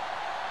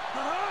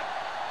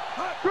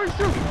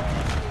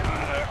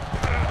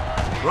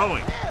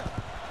 Throwing. The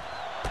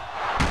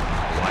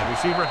wide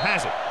receiver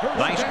has it.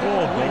 Nice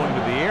ball going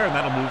to the air, and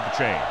that'll move the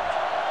chain.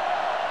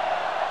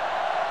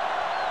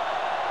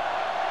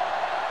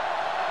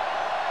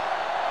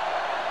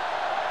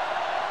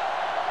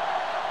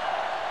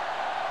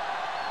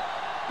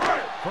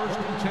 First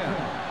and 10.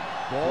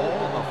 Ball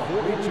on the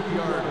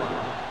 42-yard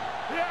line.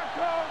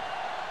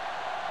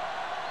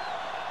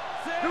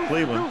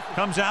 Cleveland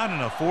comes out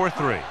in a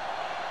 4-3.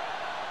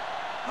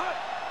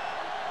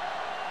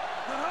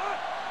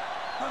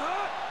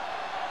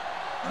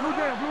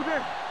 Blue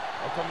down.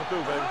 I'm coming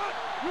through, baby.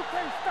 You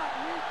can't stop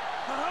me.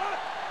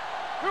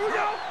 Here we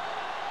go.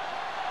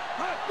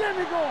 Get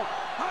me going.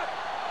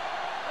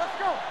 Let's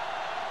go.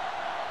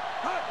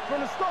 From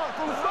the start.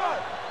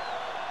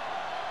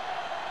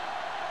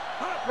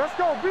 Let's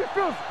go. Be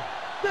physical.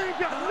 They ain't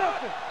got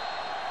nothing.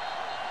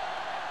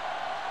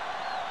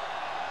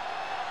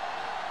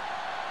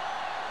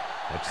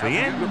 It's the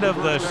end of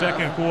the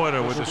second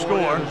quarter with the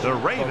score. The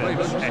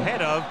Ravens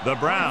ahead of the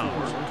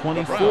Browns,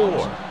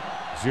 24-0.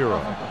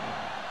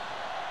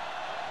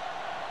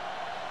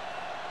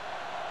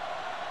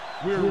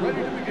 We're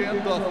ready to begin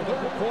the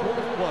 3rd quarter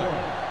of play.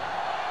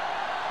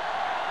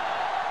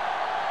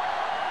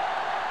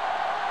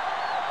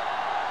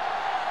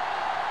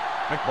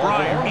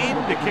 McBride in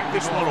to kick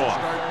this one off.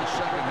 Start the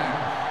second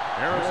half.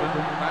 Harrison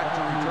back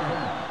to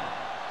return.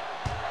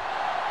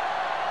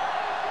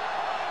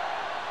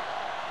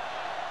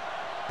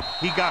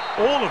 He got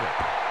all of it.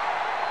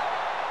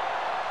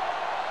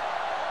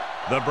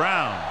 The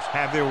Browns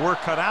have their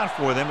work cut out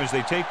for them as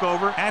they take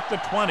over at the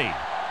 20.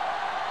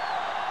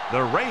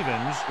 The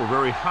Ravens were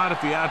very hot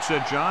at the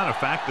outset, John, a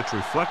fact that's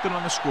reflected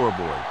on the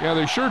scoreboard. Yeah,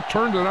 they sure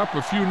turned it up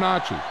a few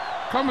notches.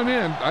 Coming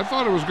in, I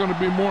thought it was going to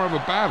be more of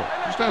a battle.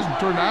 Just hasn't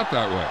turned out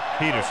that way.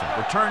 Peterson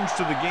returns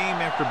to the game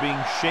after being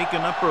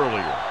shaken up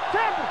earlier.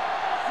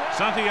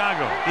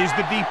 Santiago is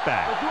the deep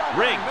back.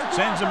 Riggs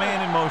sends a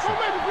man in motion.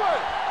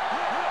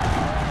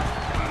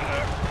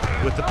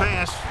 With the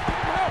pass.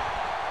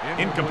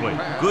 Incomplete.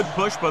 Good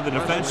push by the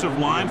defensive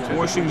line,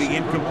 forcing the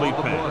incomplete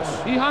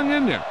pass. He hung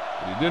in there,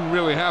 but he didn't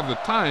really have the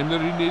time that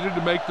he needed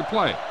to make the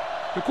play.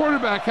 The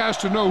quarterback has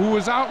to know who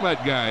his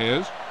outlet guy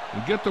is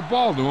and get the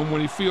ball to him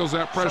when he feels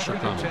that pressure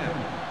coming.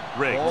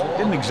 Riggs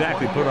didn't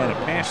exactly put on a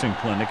passing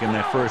clinic in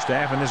that first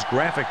half, and this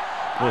graphic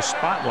will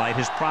spotlight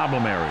his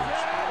problem areas.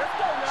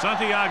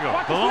 Santiago,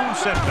 the lone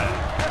setback.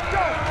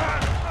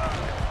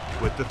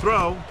 With the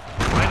throw,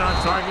 right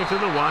on target to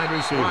the wide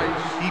receiver.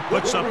 He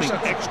put something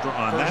extra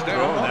on that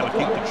throw, and that'll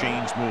keep the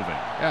chains moving.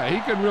 Yeah,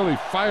 he can really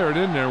fire it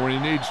in there when he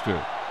needs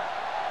to.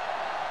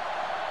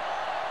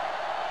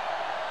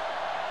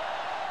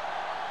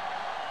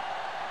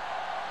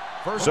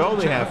 So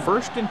they have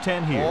 1st and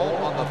 10 here. Ball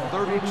on the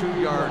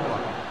 32-yard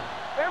line.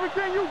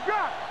 Everything you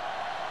got.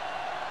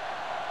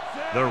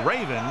 The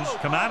Ravens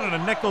come out in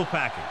a nickel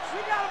package.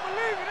 You gotta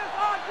believe it. It's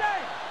RJ.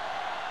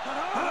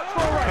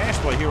 Pass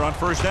play here on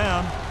 1st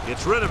down.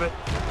 Gets rid of it.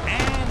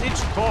 And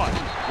it's caught.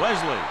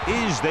 Wesley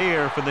is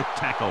there for the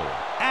tackle.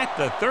 At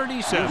the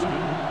 37,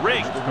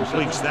 Riggs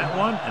completes that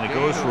one, and it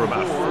goes for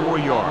about 4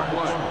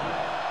 yards.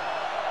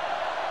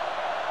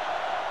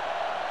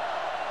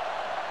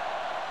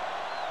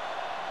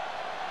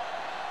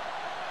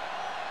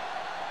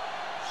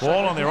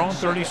 Ball on their own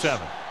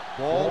 37.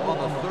 Ball on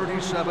the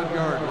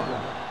 37-yard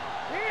line.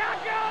 Here I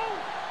go.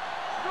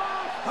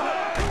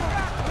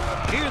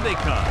 Here they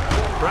come.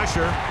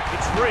 Pressure.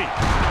 It's free.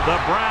 The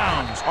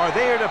Browns are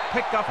there to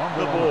pick up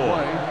the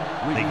ball.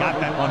 They got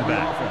that one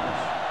back.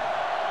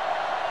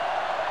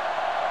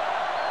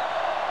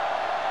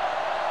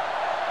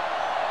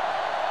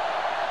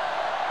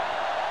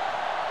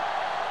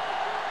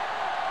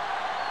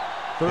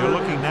 They're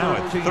looking now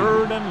at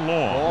 3rd and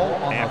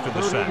long after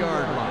the sack.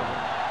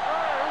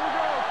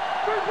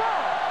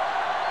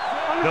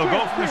 They'll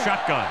go from the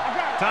shotgun.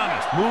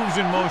 Thomas moves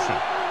in motion.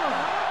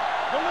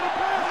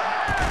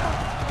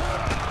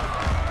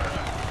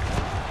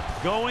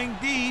 Going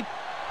deep.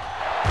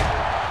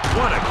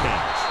 What a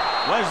catch.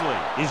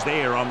 Wesley is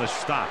there on the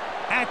stop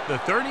at the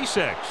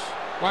 36.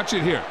 Watch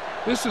it here.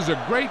 This is a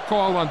great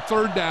call on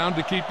 3rd down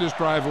to keep this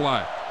drive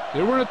alive.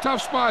 They were in a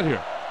tough spot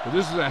here, but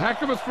this is a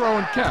heck of a throw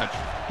and catch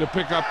to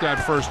pick up that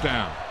 1st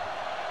down.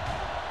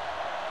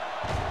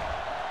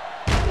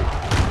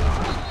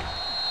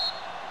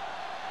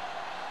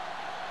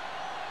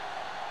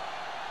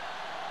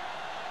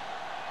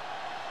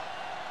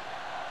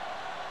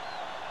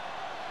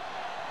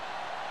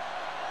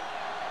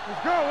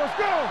 Let's go. Let's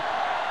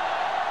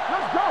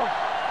go.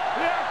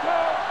 Let's go.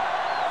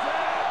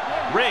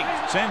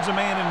 Riggs sends a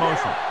man in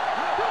motion.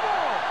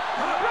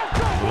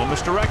 A little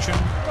misdirection.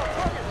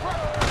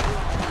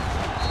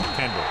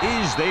 Kendall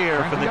is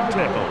there for the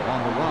tackle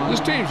on the run. This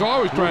team's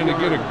always trying to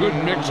get a good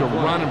mix of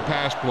run and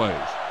pass plays.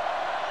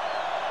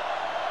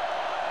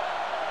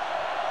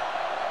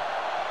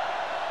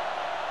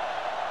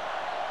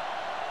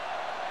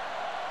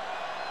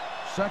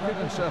 Second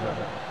and 7.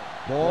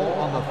 Ball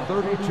on the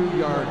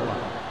 32-yard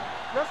line.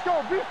 Let's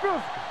go. Be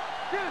physical.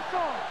 Get it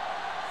on.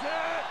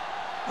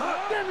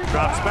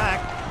 Drops back.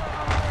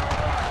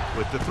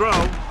 With the throw,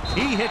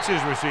 he hits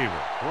his receiver.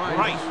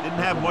 Right. Didn't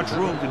have much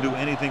room to do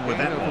anything with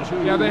that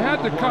one. Yeah, they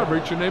had the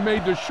coverage, and they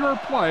made the sure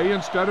play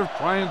instead of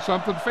trying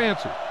something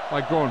fancy,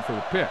 like going for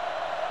the pick.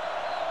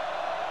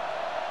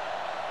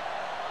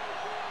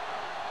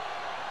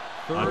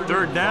 On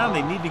 3rd down,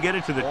 they need to get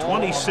it to the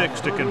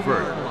 26 to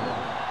convert.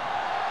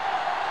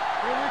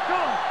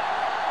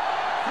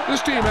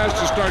 This team has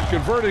to start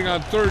converting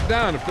on 3rd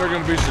down if they're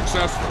going to be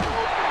successful.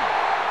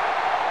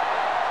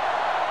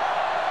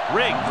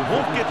 Riggs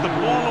won't get the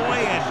ball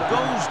away and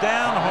goes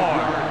down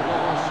hard.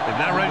 They've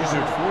now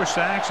registered 4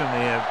 sacks, and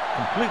they have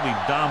completely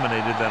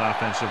dominated that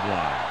offensive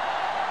line.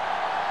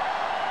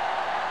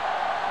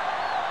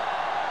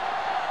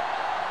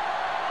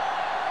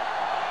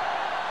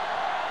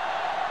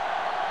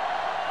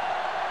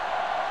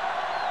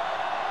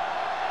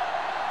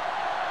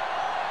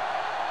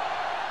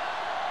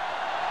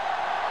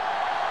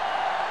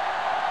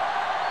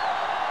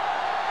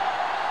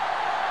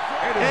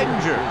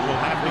 Edger will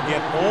have to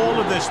get all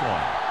of this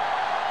one.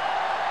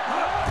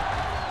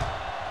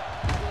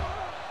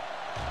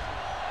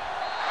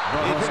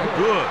 It's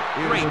good.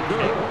 Great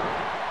kick.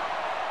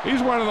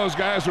 He's one of those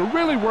guys who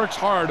really works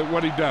hard at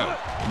what he does.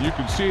 And you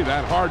can see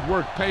that hard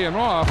work paying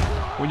off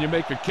when you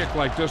make a kick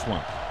like this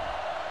one.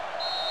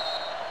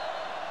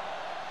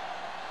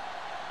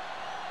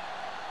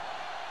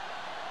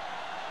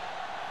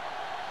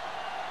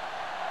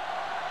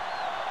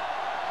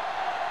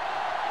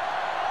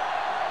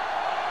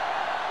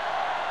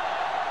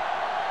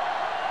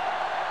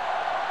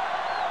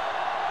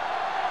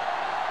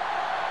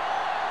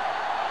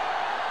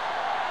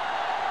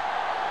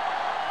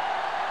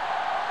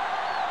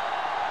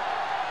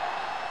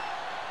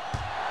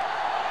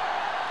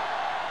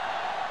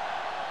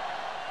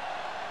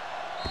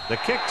 The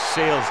kick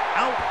sails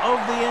out of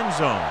the end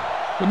zone.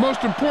 The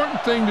most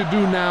important thing to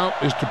do now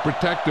is to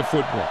protect the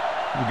football.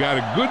 You got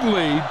a good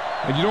lead,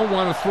 and you don't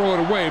want to throw it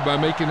away by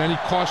making any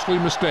costly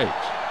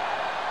mistakes.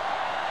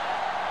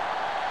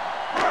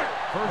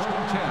 First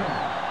and 10.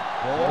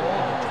 Ball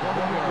on the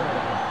 20-yard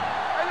line.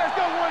 Hey, let's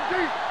go one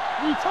deep.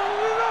 We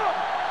total it up.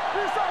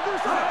 This side,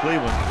 this side.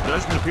 Cleveland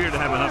doesn't appear to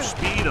have enough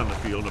speed on the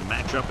field to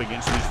match up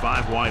against these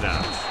 5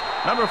 wideouts.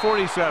 Number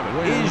 47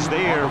 is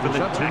there for the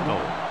tackle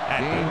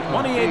at the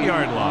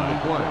 28-yard line.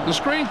 The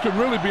screen could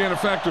really be an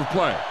effective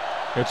play.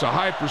 It's a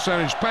high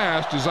percentage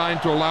pass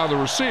designed to allow the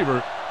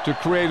receiver to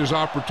create his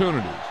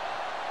opportunities.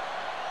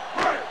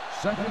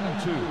 Second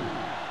and 2.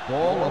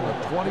 Ball on the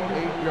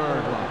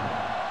 28-yard line.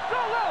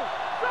 Go low.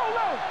 Go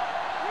low.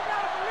 You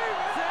got to believe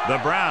it. The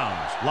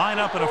Browns line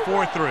up in a 4-3. Here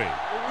we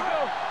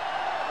go.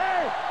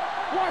 Hey,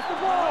 watch the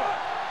ball.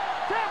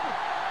 Tap it.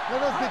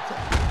 Let us get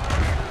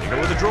They go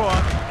with the draw.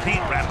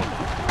 Can't wrap him up.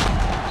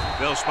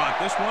 They'll spot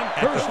this one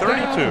at First the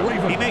 32.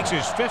 down, He makes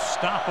his 5th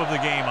stop of the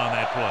game on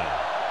that play.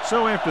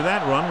 So after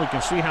that run, we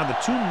can see how the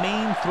 2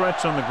 main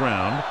threats on the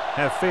ground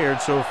have fared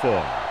so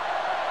far.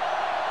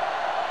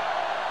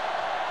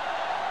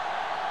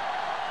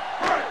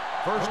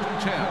 First and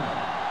 10.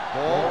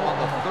 Ball on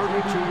the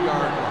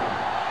 32-yard line.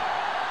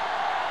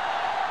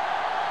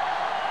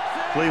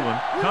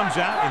 Cleveland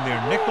comes out in their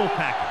nickel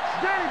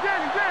package. Danny.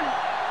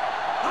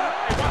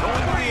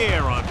 Going to the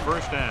air on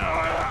first down.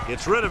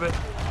 Gets rid of it.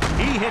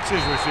 He hits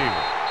his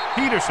receiver.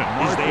 Peterson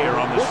is there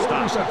on the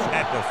stop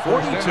at the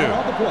 42.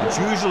 It's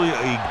usually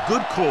a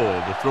good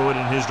call to throw it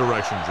in his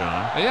direction,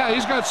 John. Yeah,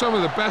 he's got some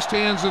of the best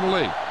hands in the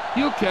league.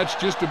 He'll catch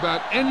just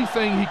about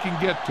anything he can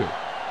get to.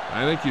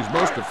 I think he's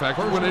most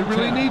effective when they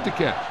really need to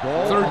catch.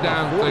 Third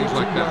down, things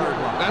like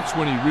that. That's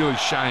when he really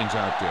shines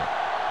out there.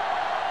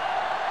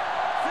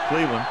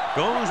 Cleveland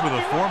goes with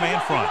a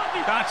 4-man front.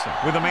 Dotson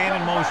with a man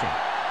in motion.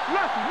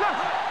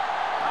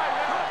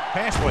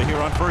 Pass play here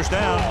on first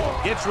down.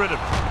 Gets rid of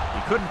it.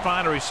 He couldn't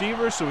find a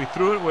receiver, so he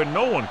threw it where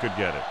no one could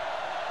get it.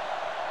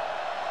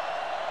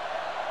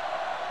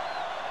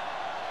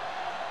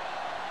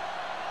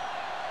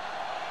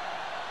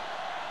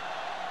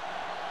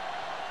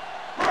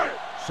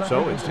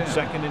 So it's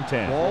second and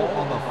 10. Ball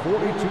on the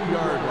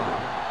 42-yard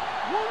line.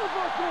 One of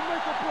us will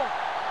make a play.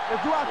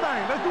 Let's do our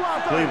thing. Let's do our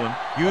thing. Cleveland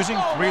using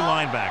 3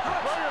 linebackers.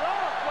 Bring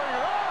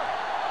it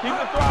up. Keep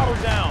the throttle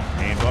down.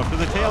 Hand off to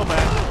the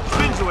tailback.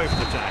 Spins away from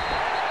the tackle.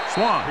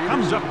 Swan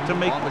comes up to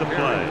make the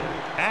play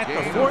at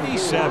the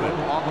 47.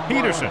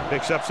 Peterson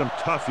picks up some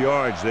tough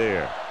yards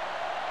there.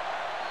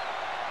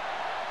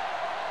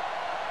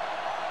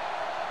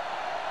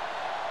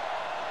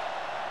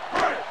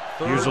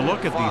 Here's a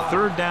look at the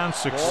third down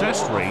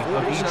success rate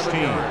of each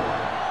team.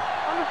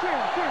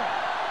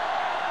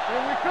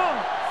 Here we come.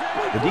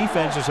 The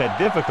defense has had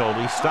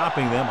difficulty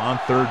stopping them on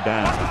third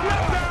down.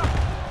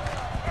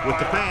 With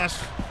the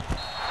pass.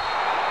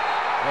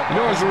 You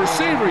know, as a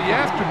receiver, you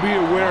have to be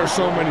aware of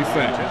so many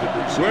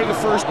things. Where the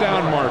first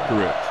down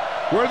marker is,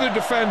 where the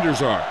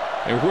defenders are,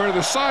 and where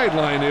the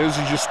sideline is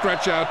as you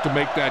stretch out to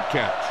make that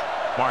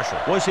catch. Marshall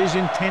was his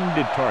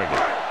intended target.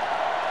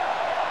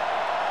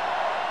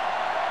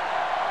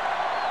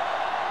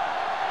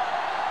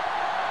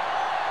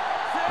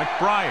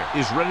 McBriar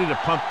is ready to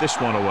punt this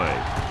one away.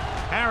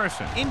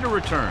 Harrison into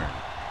return.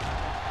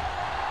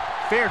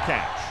 Fair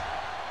catch.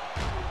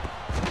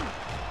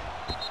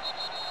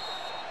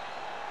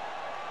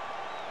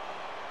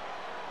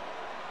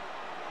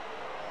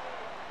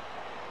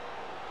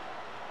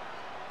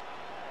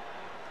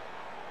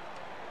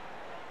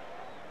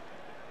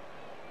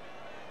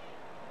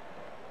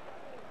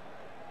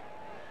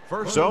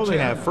 So they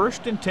have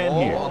first and 10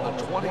 here. On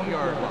the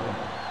 20-yard line.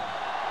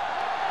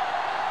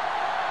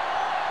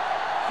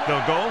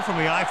 They'll go from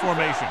the I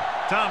formation.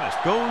 Thomas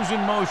goes in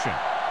motion.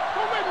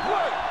 Go make the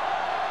play.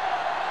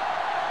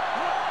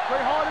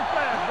 Play hard and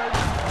fast, baby.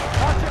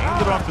 Watch it.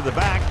 Handed off to the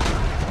back.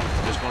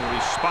 This one will be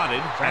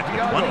spotted at the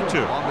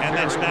 22. And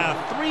that's now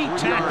 3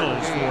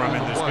 tackles for him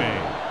in this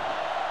game.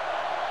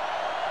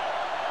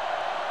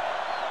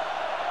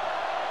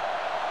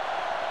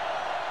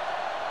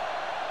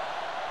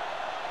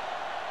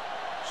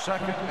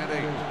 Second and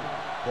 8.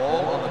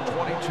 Ball on the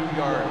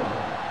 22-yard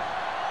line.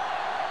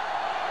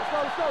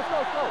 Let's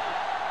go.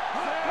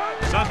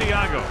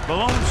 Santiago, the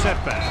lone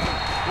setback.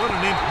 What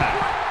an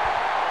impact.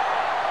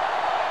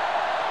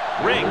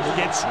 Riggs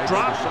gets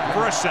dropped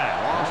for a sack.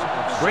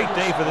 Great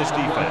day for this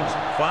defense.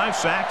 5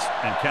 sacks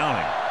and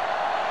counting.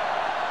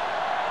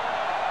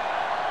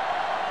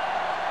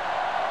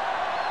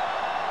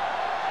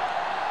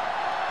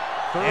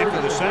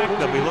 After the sack,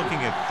 they'll be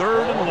looking at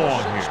third and long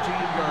here.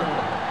 16-yard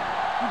line.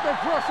 Keep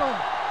that press on.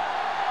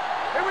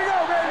 Here we go,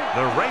 baby.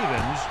 The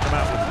Ravens come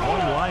out with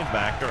 1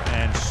 linebacker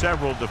and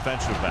several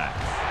defensive backs.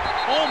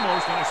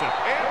 Almost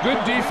intercepted.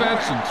 Good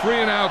defense and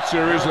 3-and-out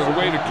series are the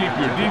way to keep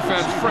your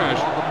defense fresh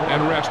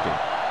and rested.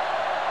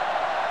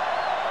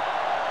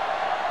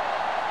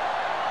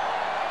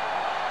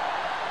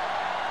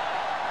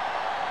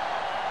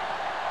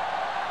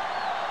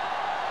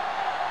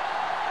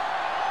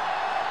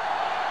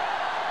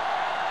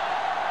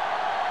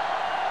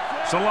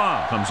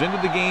 Salam comes into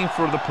the game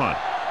for the punt.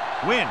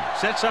 Wynn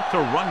sets up to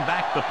run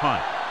back the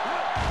punt.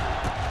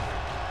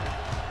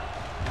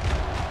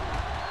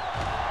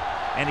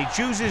 And he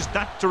chooses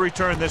not to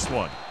return this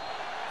one.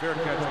 Fair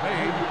catch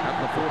made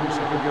at the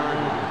 47-yard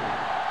line.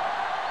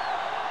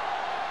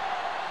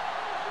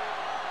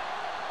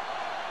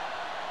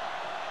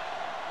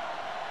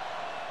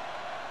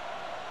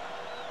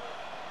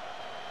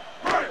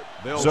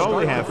 So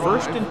they have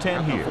 1st and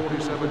 10 here.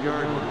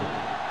 47-yard line.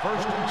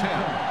 1st and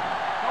 10.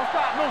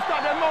 Don't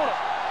stop that motor.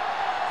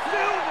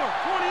 Silver,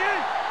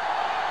 28.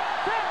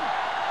 Check it.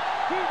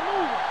 Keep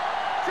moving.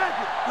 Check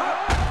it.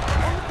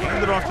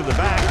 Hand it off to the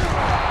back.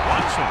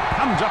 Watson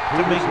comes up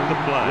to make the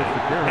play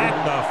at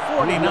the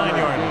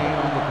 49-yard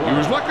line. He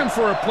was looking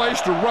for a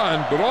place to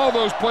run, but all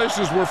those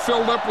places were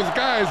filled up with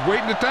guys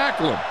waiting to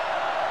tackle him.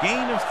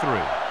 Gain of 3.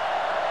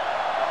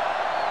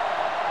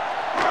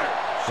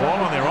 Ball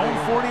on their own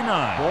 49.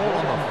 Ball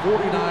on the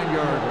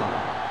 49-yard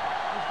line.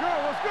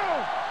 Let's go.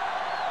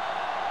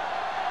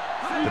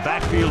 The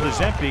backfield is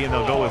empty, and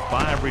they'll go with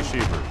 5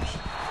 receivers.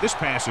 This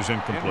pass is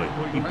incomplete.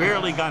 He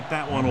barely got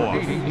that one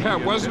off. Yeah,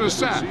 it wasn't a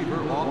sack.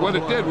 What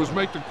it did was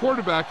make the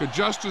quarterback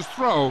adjust his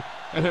throw,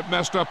 and it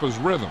messed up his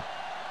rhythm.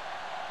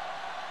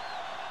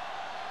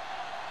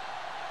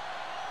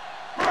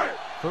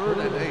 3rd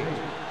and 8.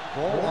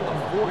 Ball on the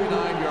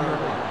 49-yard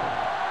line.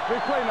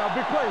 Big play now,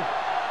 big play.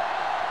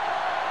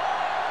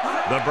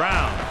 The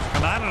Browns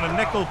come out in a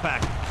nickel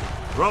package.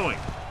 Throwing.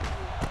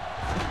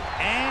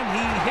 And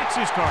he hits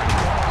his target.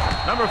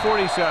 Number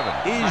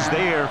 47 is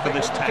there for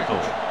this tackle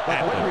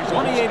at the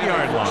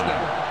 28-yard line.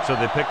 So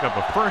they pick up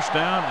a 1st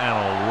down and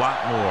a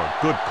lot more.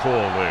 Good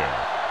call there.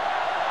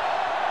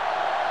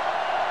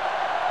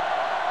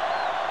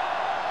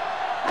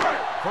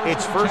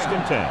 It's 1st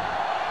and 10.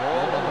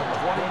 Ball on the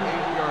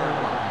 28-yard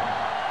line.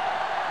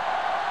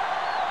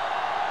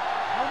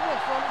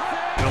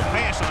 He'll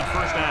pass on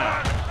 1st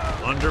down.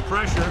 Under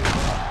pressure.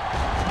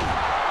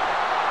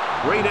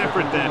 Great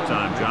effort that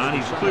time, John.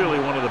 He's clearly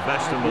one of the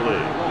best in the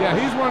league. Yeah,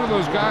 he's one of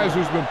those guys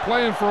who's been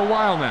playing for a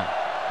while now.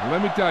 And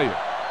let me tell you,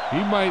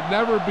 he might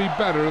never be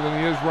better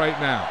than he is right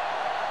now.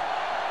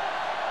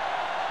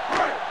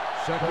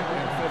 2nd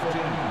and 15.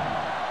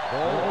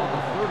 Ball on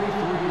the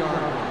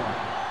 33-yard line.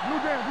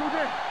 Blue game.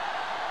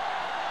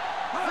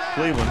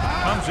 Cleveland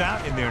comes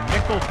out in their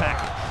nickel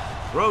package.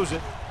 Throws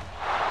it.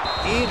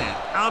 In and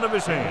out of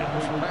his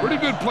hands. Pretty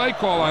good play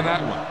call on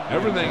that one.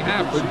 Everything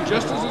happened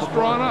just as it's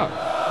drawn up.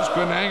 Just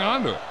couldn't hang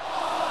on to it.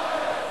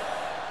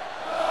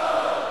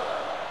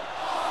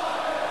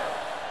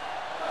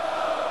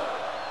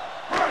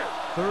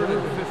 3rd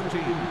and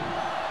 15.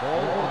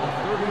 Ball on the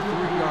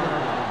 33-yard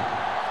line.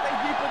 Stay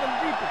deeper than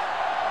deepest.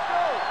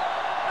 Go.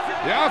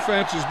 The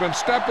offense has been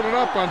stepping it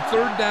up on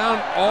 3rd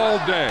down all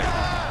day.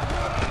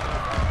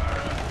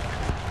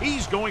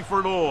 He's going for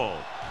it all.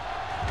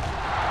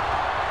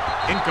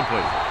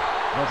 Incomplete.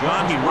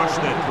 John, he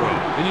rushed that throw.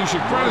 And you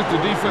should credit the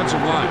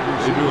defensive line.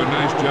 They do a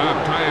nice job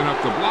tying up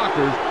the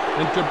blockers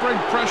and can bring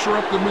pressure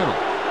up the middle.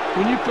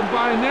 When you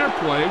combine their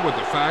play with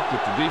the fact that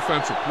the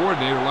defensive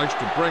coordinator likes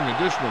to bring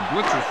additional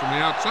blitzers from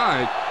the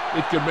outside,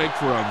 it can make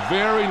for a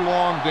very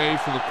long day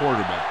for the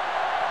quarterback.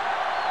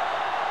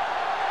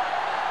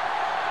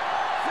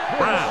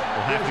 Brown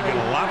will have to get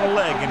a lot of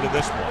leg into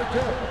this one.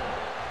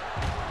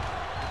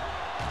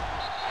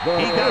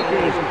 He got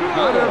it.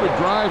 Not every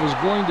drive is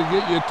going to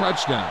get you a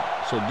touchdown,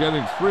 so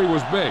getting 3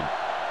 was big.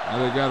 Now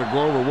they got to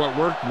go over what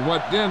worked and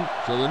what didn't,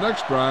 so the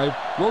next drive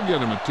will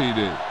get him a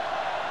TD.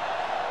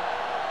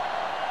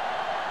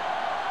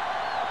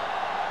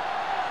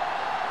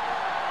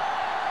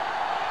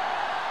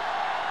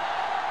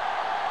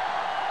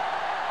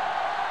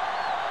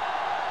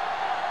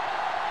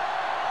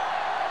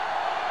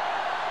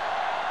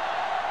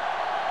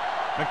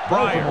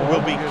 McBride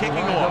will be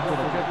kicking off.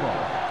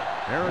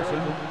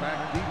 Harrison back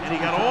deep. And he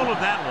got all of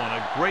that one.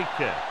 A great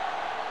kick.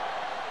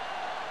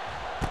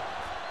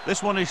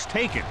 This one is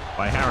taken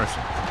by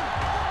Harrison.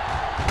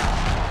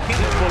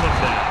 Can't pull him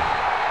down.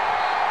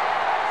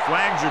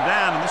 Flags are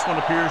down, and this one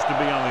appears to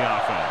be on the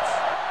offense.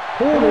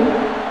 Holding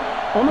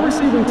on the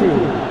receiving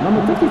team,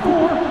 number 54.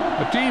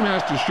 A team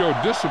has to show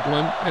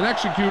discipline and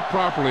execute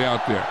properly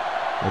out there.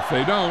 If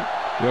they don't,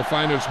 they'll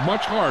find it's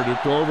much harder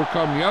to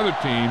overcome the other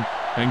team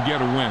and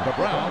get a win. The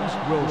Browns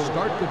will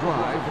start the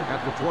drive at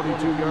the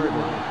 22-yard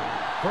line.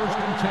 1st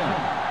and 10.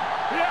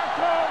 Yeah,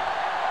 Cole.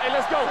 Hey,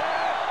 let's go.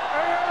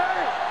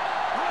 Hey.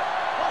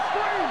 Let's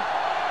screen.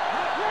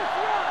 Let's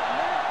run,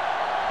 man.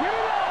 Get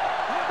it up.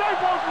 Stay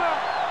posted up.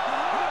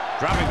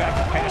 Dropping back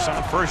to pass on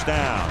 1st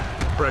down.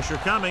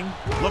 Pressure coming.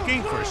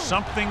 Looking for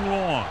something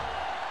long.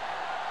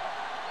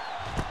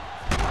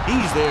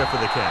 He's there for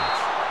the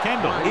catch.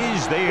 Kendall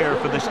is there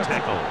for this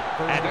tackle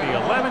at the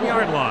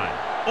 11-yard line.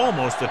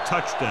 Almost a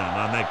touchdown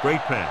on that great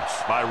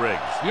pass by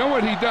Riggs. You know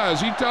what he does?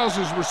 He tells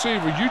his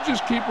receiver, you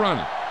just keep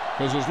running.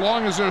 Because as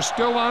long as they're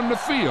still on the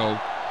field,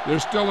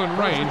 they're still in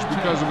range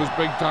because of his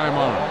big-time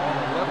arm.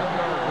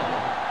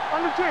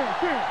 On the 10.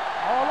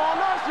 All on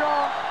us,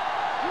 y'all.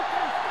 You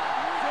can't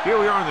stop me. Here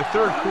we are in the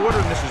third quarter,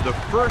 and this is the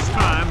first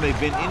time they've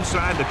been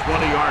inside the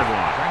 20-yard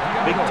line.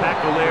 Big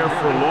tackle there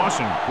for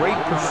Lawson. Great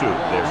pursuit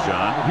there,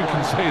 John. You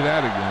can say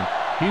that again.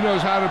 He knows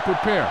how to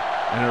prepare,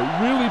 and it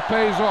really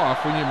pays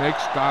off when you make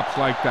stops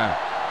like that.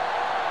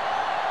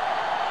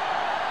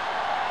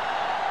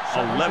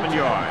 11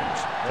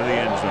 yards to the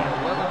end zone.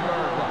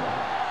 11-yard line.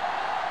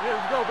 Here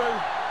we go, baby.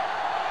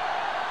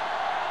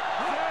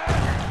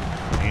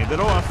 Hand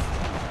it off.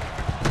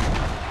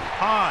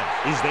 Hodge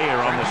is there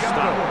on the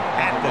stop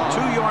at the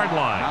 2-yard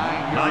line.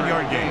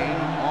 9-yard gain.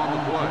 On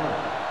the play.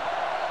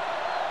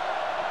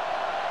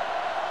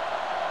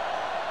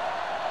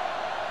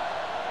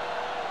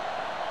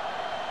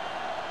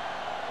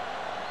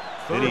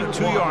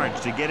 2 yards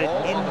to get it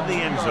into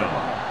the end zone.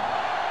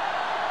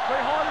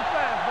 Play hard and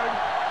fast, baby.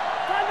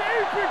 Time to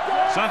eat, big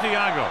dog.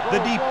 Santiago,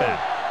 the deep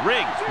back.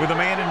 Riggs with a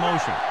man in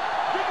motion.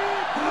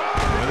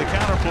 With a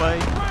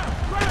counterplay.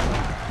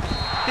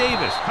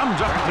 Davis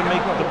comes up to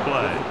make the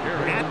play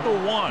at the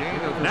 1.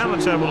 Now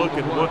let's have a look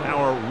at what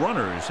our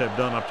runners have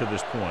done up to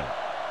this point.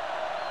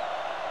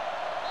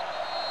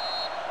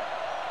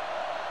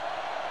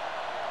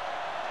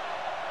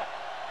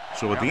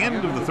 So at the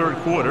end of the third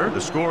quarter,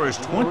 the score is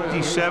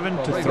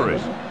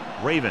 27-3.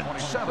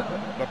 Ravens.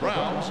 The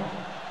Browns.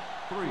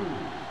 3.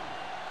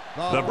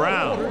 The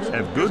Browns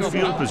have good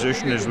field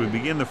position as we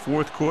begin the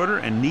fourth quarter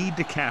and need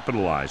to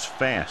capitalize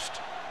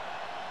fast.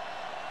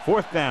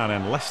 4th down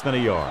and less than a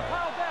yard.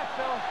 How's that,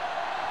 fella?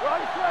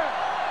 Right track.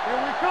 Here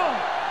we come.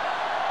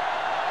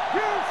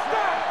 Get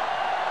stop.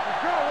 Let's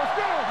go, let's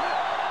go.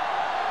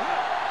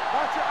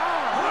 Watch your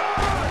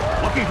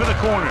eyes. Looking for the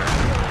corner.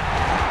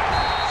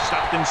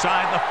 Stopped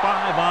inside the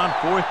 5 on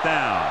 4th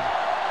down.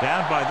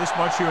 Down by this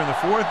much here in the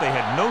 4th, they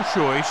had no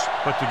choice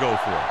but to go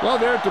for it. Well,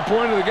 they're at the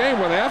point of the game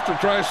where they have to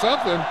try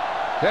something.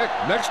 Heck,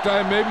 next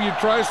time maybe you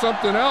try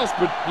something else,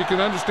 but you can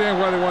understand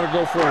why they want to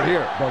go for it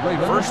here. The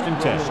Ravens 1st and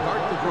 10. Start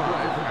the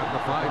drive at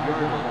the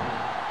 5-yard line.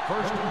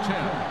 1st and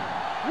 10.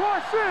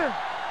 Rush in.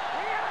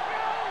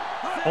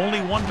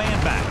 Only one man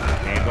back.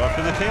 Hand off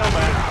to the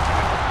tailback.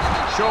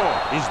 Shaw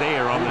is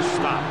there on the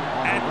stop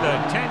at the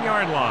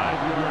 10-yard line.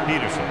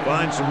 Peterson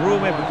finds some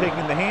room after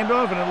taking the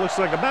handoff, and it looks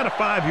like about a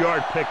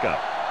 5-yard pickup.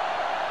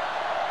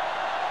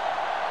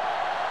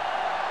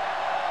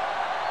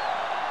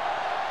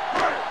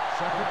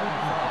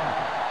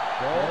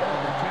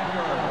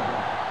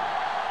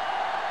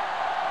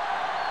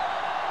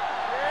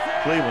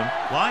 Cleveland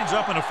lines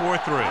up in a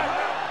 4-3. Strong,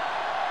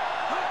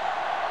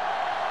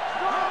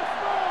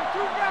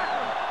 two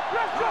backers.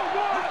 Let's go,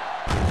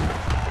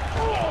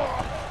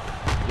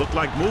 boys. Looked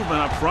like movement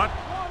up front.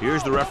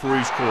 Here's the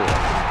referee's call.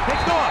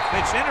 Picked off.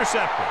 It's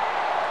intercepted.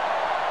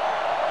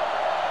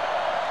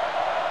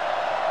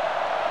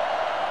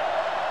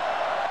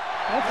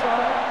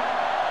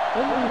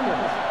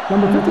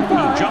 Number He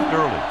 55. jumped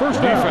early.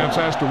 First The down. defense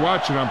has to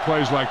watch it on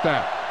plays like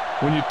that.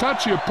 When you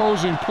touch the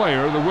opposing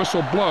player, the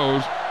whistle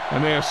blows,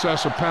 and they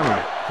assess a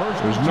penalty.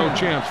 There's no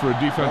chance for a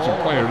defensive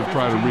player to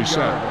try to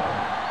reset.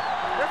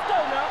 Let's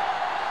go now.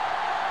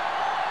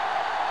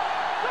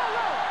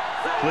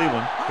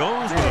 Cleveland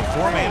goes with a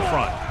 4-man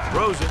front.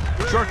 Throws it.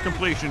 Short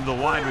completion to the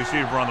wide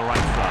receiver on the right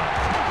side.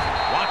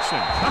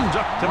 Watson comes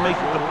up to make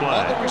the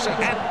play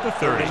at the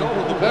 30.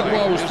 That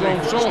ball was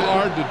thrown so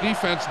hard, the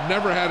defense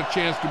never had a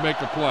chance to make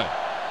a play.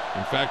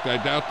 In fact, I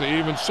doubt they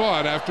even saw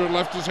it after it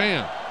left his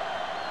hand.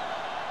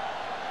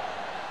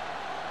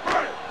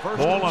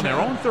 Ball on their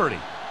own 30.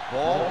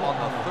 Ball on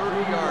the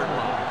 30-yard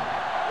line.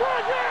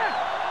 Run in.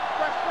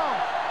 Let's go.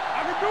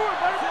 I can do it,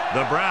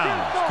 baby. The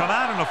Browns come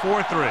out in a 4-3. All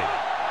right,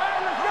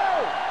 let's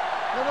go.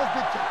 Let's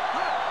get you.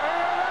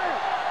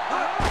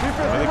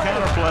 With a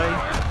counterplay.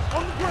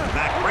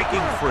 Back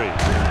breaking free.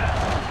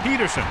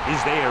 Peterson is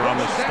there on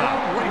the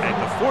stop at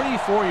the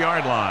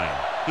 44-yard line.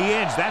 He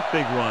adds that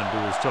big run to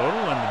his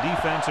total, and the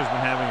defense has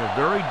been having a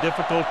very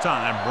difficult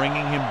time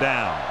bringing him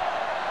down.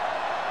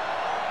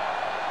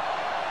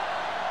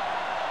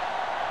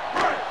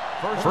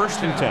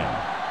 First and 10.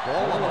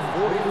 Ball on the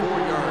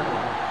 44-yard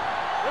line.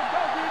 Let's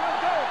go, D.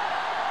 Let's go.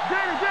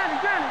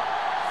 Danny.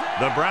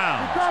 The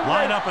Browns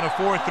line up in a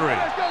 4-3.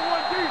 Let's go,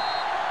 one deep.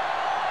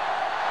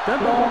 Dead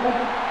ball.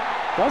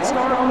 False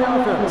start on the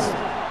offense.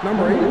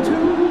 Number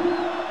 82.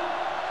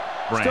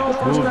 Branch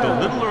moved a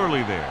little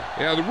early there.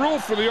 Yeah, the rule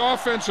for the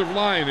offensive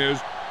line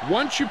is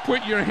once you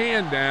put your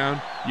hand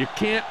down, you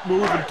can't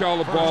move until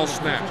the ball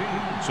snaps.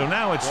 So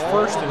now it's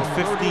 1st and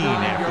 15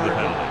 after the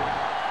penalty.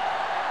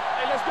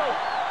 Hey, let's go.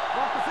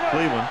 Walk us in.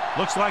 Cleveland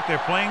looks like they're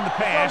playing the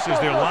pass as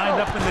they're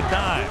lined up in the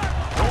dime.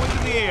 Going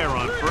to the air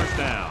on 1st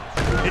down.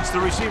 It's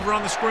the receiver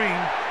on the screen.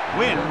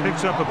 Wynn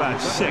picks up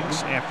about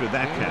 6 after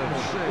that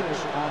catch.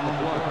 6 on the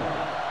play.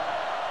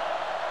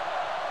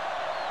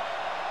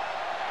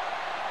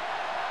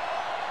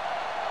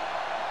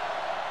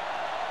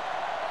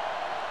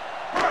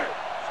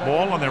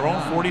 Ball on their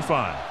own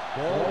 45.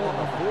 Ball on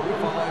the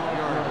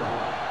 45-yard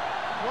line.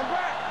 One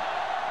back.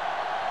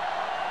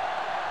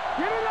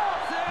 Get it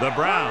up. The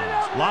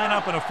Browns line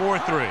up in a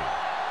 4-3.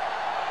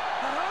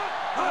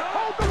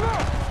 Hold the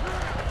look.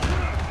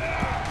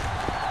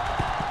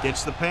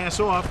 Gets the pass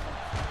off.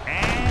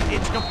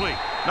 It's complete.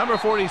 Number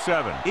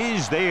 47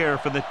 is there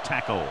for the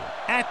tackle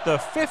at the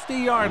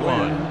 50-yard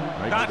line.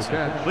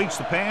 Dotson completes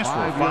the pass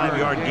for a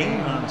 5-yard gain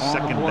on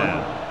second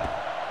down.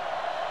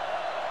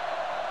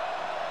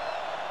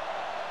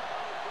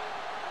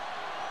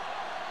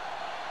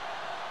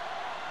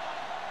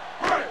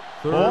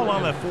 Ball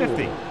on the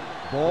 50.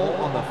 Ball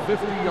on the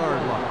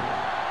 50-yard line.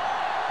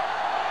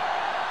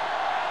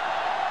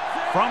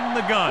 From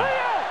the gun,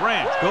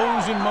 Branch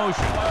goes in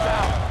motion.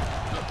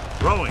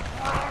 Throwing.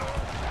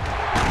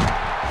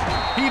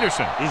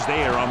 Peterson is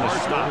there on the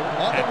stop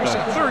at the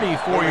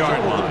 34-yard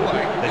line.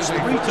 That's 3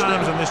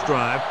 times on this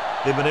drive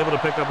they've been able to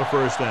pick up a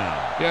first down.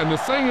 Yeah, and the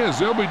thing is,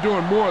 they'll be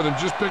doing more than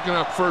just picking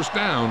up first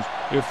downs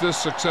if this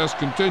success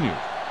continues.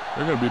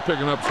 They're going to be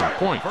picking up some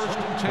points.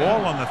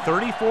 Ball on the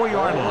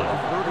 34-yard line.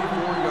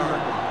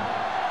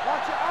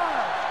 Watch your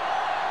eyes.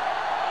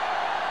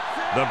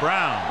 The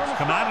Browns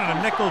come out in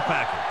a nickel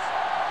package.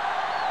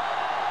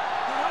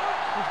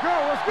 Let's go,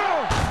 let's go.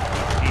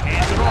 He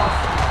hands it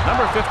off.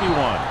 Number 51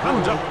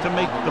 comes up to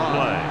make the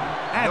play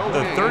at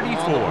the 34.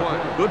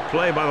 Good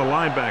play by the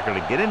linebacker to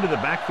get into the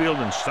backfield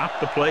and stop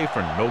the play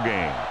for no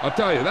gain. I'll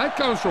tell you, that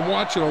comes from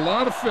watching a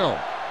lot of film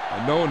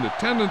and knowing the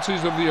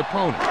tendencies of the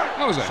opponent.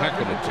 That was a heck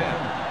of a 10.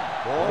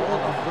 Ball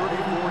on the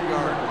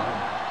 34-yard line.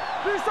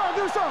 Do something,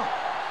 do something.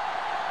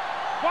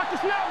 Watch the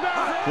snap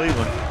down.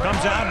 Cleveland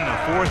comes out in a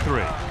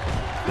 4-3.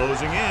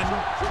 Closing in,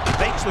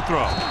 fakes the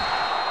throw.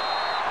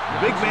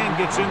 The big man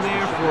gets in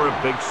there for a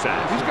big sack.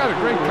 He's got a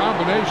great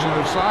combination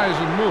of size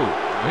and move.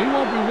 He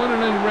won't be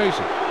winning any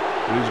races,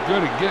 but he's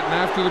good at getting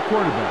after the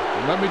quarterback.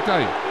 And let me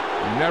tell you,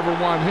 you never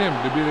want him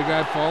to be the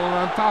guy falling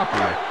on top of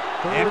you.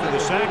 After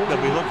the sack,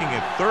 they'll be looking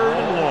at 3rd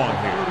and long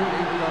here.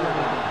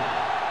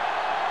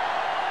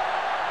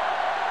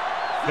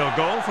 They'll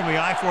go from the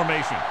I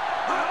formation.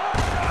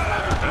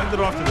 Hand it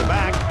off to the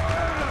back.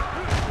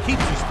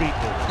 Keeps his feet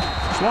moving.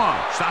 Swan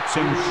stops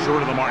him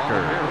short of the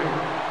marker.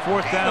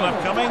 4th down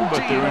upcoming,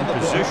 but they're in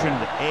position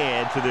to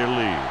add to their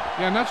lead.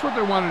 Yeah, and that's what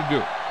they wanted to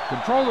do.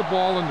 Control the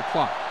ball and the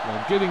clock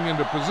while getting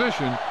into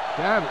position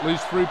to add at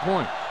least 3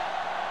 points.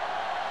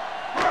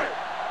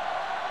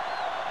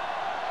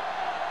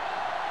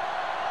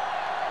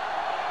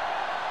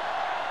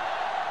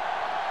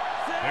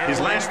 His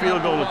last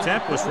field goal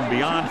attempt was from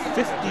beyond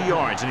 50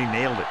 yards, and he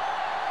nailed it.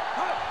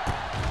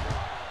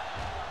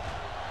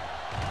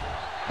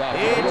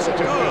 It's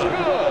good.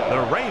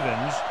 The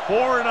Ravens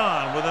pour it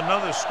on with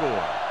another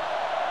score.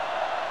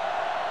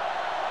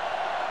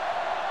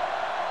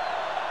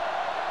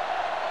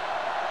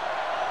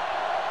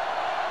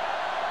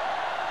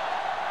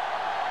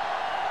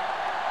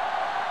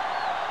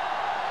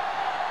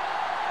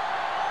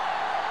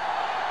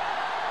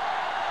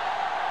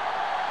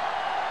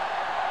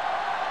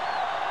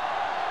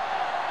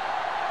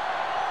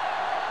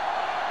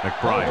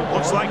 McBride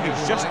looks like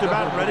he's just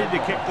about ready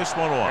to kick this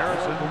one off.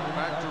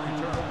 Back to return.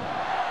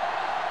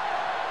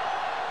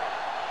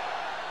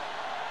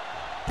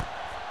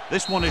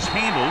 This one is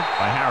handled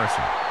by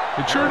Harrison.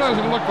 It sure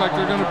doesn't look like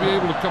they're going to be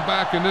able to come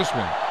back in this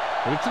one,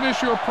 but it's an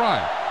issue of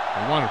pride.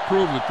 They want to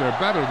prove that they're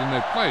better than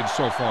they've played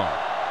so far.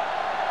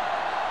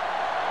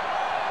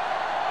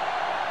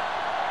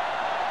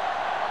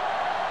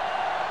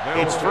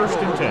 It's 1st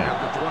and 10. At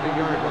the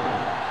 20-yard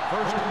line.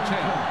 1st and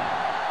 10.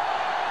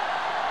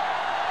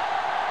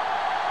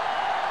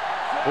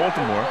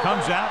 Baltimore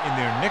comes out in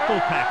their nickel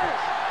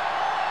package.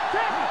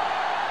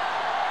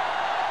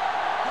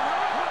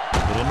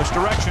 Little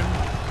misdirection.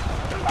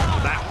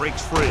 That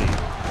breaks free.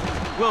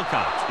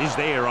 Wilcox is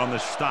there on the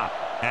stop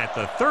at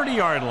the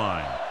 30-yard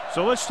line.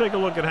 So let's take a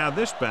look at how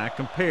this back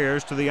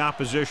compares to the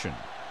opposition.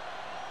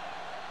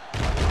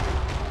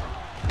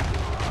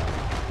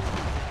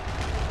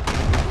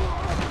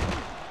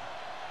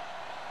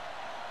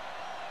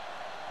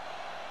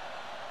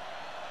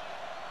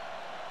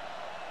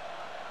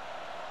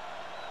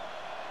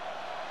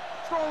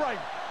 Throw right.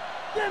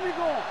 Get me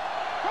going.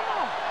 Come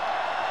on.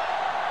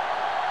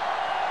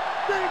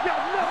 They ain't got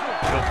nothing.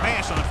 He'll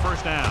pass on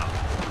 1st down.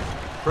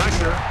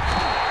 Pressure.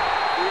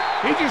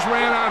 He just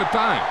ran out of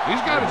time. He's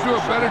got to do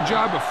a better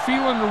job of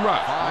feeling the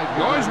rush.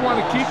 You always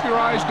want to keep your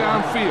eyes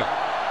downfield.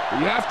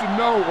 But you have to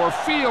know or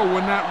feel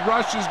when that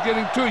rush is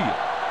getting to you.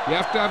 You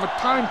have to have a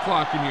time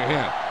clock in your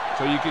head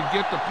so you can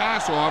get the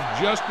pass off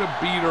just a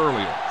beat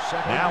earlier.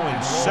 Now in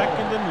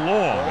 2nd and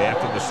long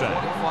after the sack.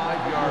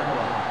 25-yard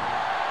line.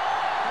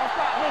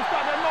 Don't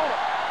stop that motor.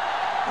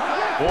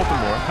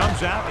 Baltimore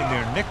comes out in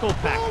their nickel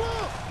package.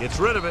 Gets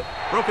rid of it.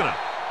 Broken up.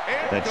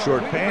 That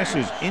short pass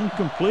is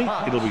incomplete.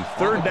 It'll be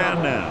 3rd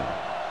down now.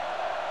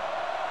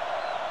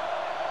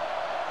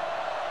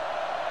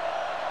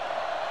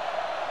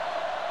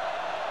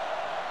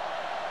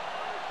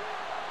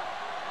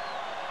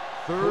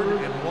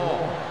 Third and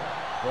long.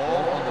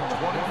 Ball on the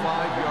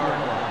 25-yard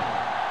line.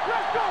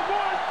 Let's go,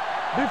 boys.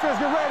 Defense,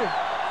 get ready.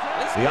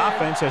 The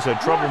offense has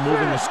had trouble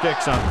moving the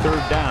sticks on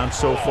 3rd down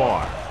so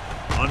far.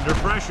 Under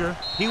pressure,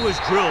 he was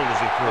drilled as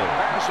he threw.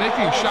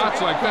 Taking shots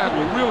like that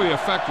will really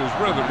affect his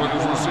rhythm with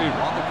his receiver.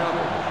 On the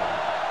cover.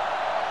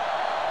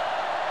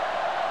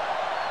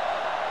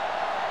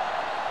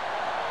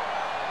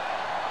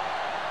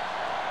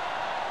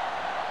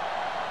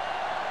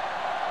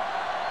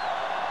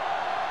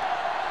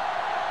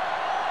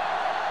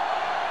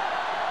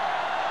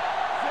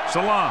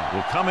 Salam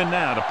will come in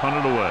now to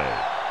punt it away.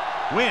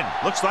 Wynn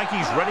looks like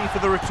he's ready for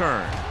the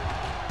return.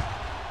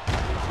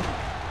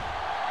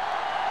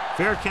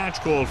 Fair catch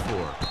called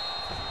for.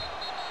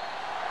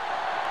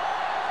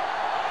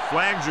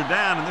 Flags are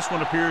down, and this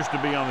one appears to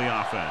be on the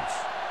offense.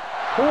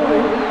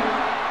 Holding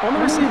on the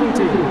receiving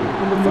team,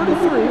 number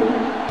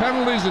 33.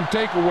 Penalties and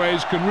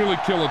takeaways can really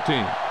kill a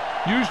team.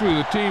 Usually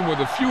the team with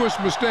the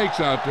fewest mistakes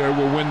out there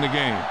will win the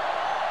game.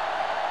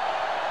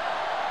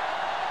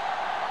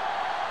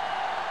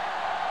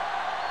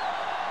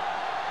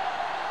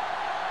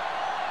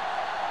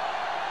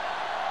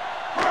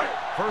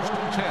 First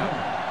and 10.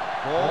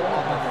 Ball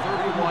on the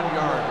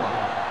 31-yard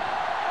line.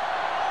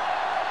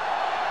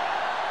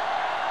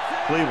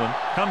 Cleveland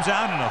comes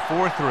out in a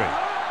 4-3.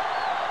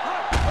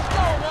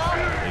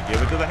 They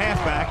give it to the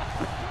halfback.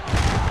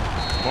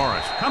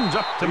 Morris comes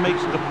up to make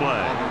the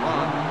play.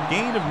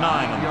 Gain of 9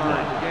 on the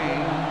play.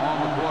 Gain on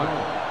the play.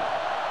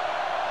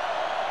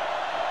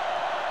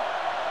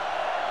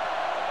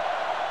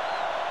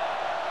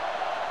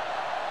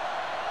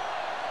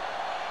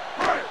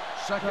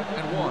 Second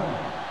and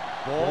 1.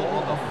 Ball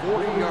on the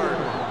 40-yard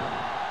line.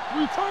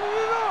 We turning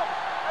it up.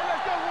 Hey,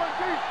 let's go one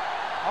deep.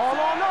 All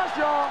on us,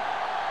 y'all.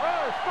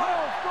 Hey,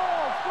 score.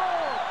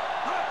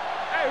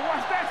 Hey,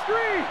 watch that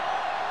screen.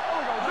 There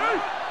we go,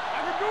 D. I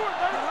can do it,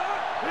 baby.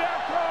 Here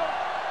I come.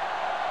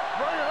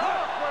 Bring it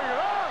up.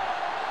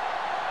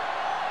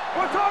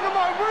 We're talking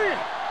about bring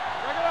it.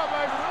 Bring it up,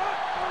 baby.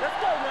 Let's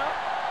go now.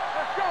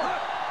 Let's go.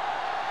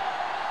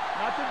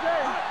 Not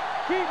today.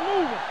 Keep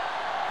moving.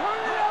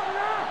 Turn it up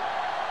now.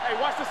 Hey,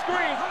 watch the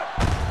screen.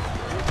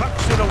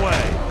 Tucks it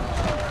away.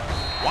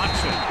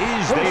 Watson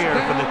is there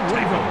for the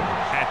tackle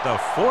at the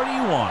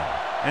 41.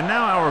 And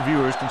now our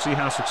viewers can see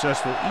how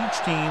successful each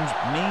team's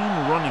main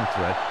running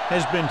threat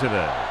has been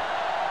today.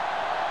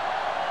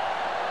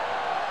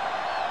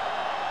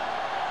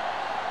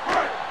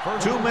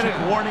 First 2-minute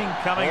warning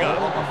coming Ball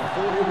up. on the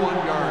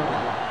 41-yard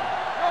line.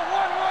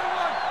 One.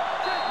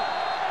 Take it.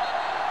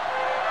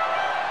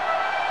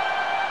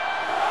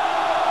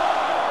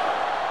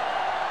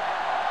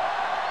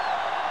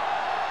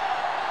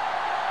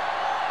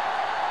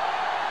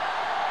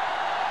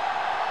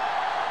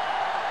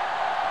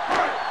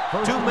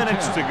 First 2 and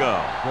minutes 10. to go.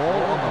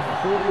 Ball on the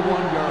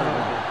 41-yard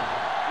line.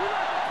 We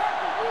like to cut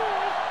the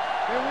rules.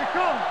 Here we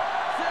come.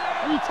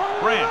 We turn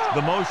it Branch, up.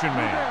 the motion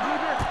man.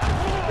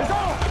 It's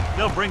on.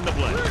 They'll bring the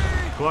blitz.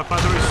 Caught by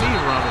the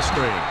receiver on the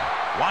screen.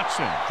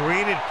 Watson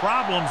created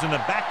problems in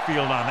the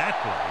backfield on that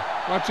play.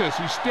 Watch this.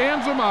 He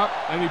stands them up,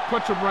 and he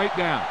puts them right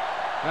down.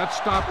 That's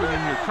stopping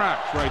in your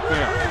tracks right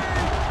there.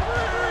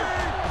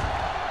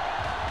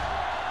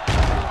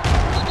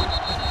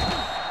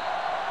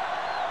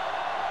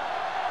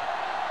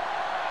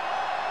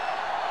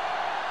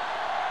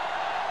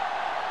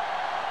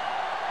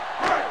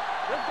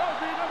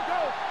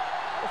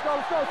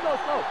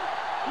 Let's go.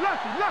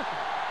 Lucky. There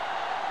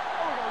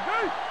we go, D.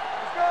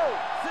 Let's go.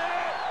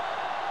 Set.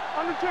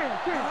 On the 10.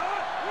 You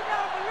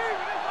gotta believe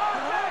it. It's all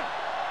day.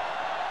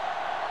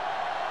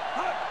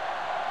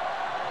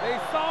 They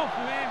soft,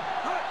 man.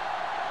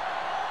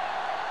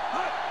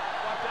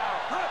 Watch out.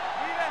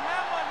 Need a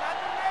hammer, not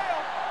the nail.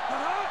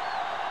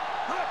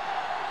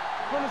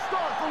 From the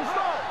start.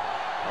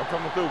 I'm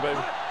coming through, baby.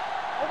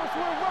 Over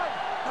swing right.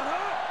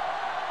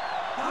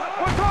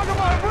 We're talking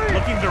about breathe.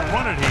 Looking to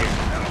run it here.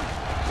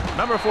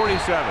 Number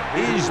 47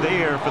 is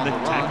there for the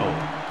tackle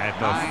at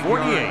the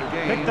 48.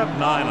 Picked up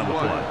 9 on the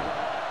play.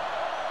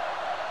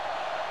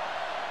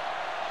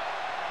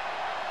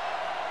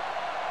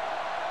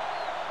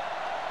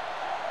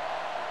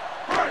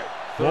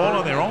 Ball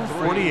on their own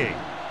 48.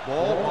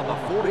 Ball on the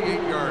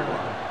 48-yard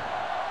line.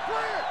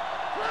 Clear.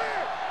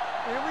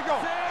 Here we go.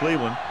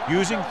 Cleveland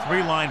using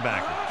 3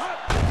 linebackers.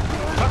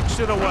 Tucks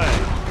it away.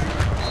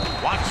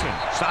 Watson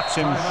stops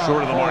him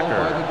short of the marker.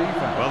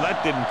 Well,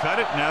 that didn't cut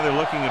it. Now they're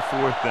looking at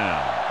 4th down.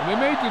 And they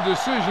made the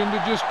decision to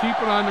just keep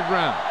it on the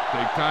ground.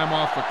 Take time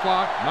off the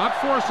clock, not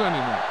force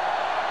anything.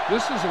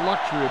 This is a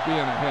luxury of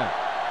being ahead.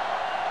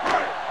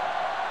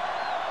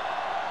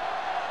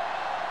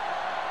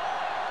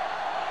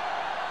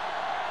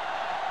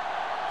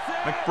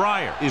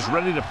 McBriar is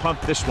ready to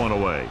punt this one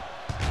away.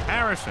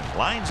 Harrison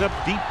lines up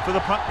deep for the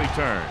punt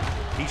return.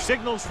 He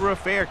signals for a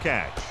fair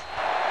catch.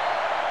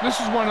 This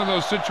is one of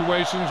those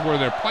situations where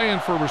they're playing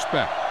for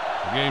respect.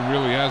 The game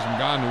really hasn't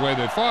gone the way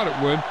they thought it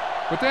would,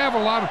 but they have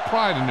a lot of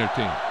pride in their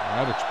team.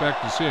 I'd expect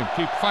to see them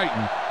keep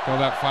fighting till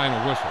that final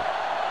whistle.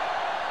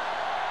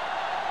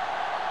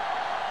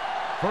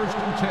 First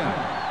and 10.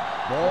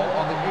 Ball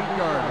on the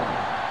 8-yard line.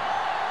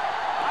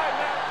 All right,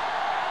 man.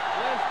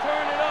 Let's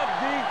turn it up,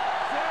 D.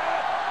 Set.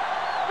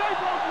 Stay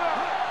broke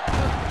now.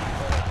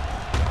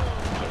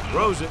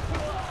 Throws it.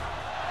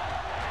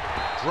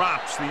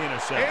 Drops the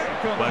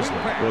interception. Wesley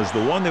was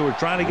the one they were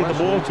trying to get the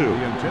ball to.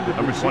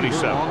 Number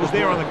 27 was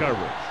there on the coverage.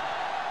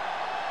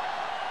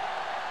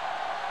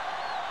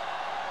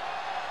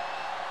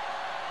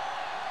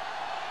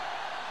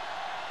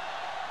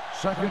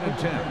 Second and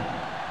 10.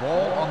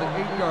 Ball on the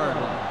 8-yard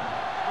line.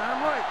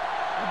 Damn right.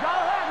 You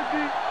gotta have it, D.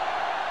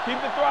 Keep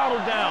the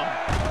throttle down.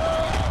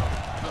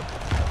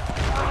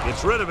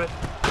 Gets rid of it.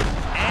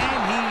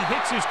 And he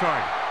hits his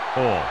target.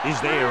 Hall is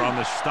there on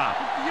the stop.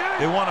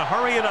 They want to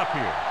hurry it up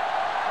here.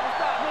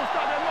 Don't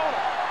stop that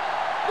motor.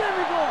 Get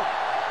me going.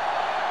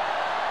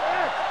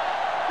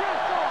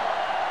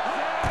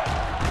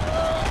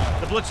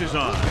 The blitz is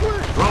on.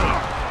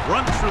 Throwing.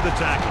 Runs through the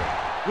tackle.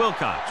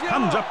 Wilcox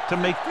comes up to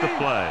make the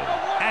play.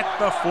 At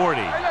the 40.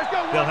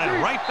 They'll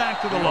head right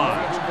back to the line.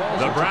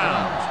 The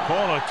Browns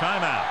call a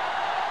timeout.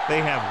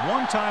 They have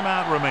one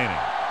timeout remaining.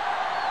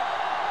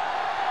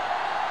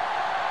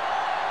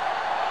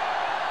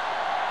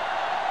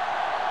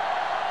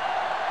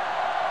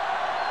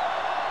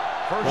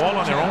 Ball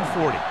on their own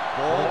 40.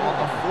 Ball on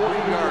the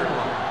 40-yard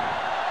line.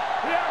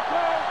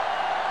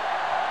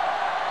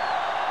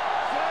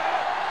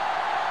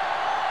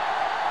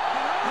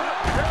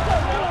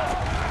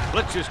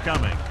 Blitz is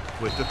coming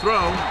with the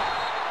throw.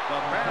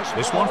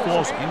 This one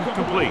falls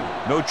incomplete.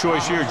 No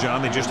choice here,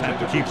 John. They just have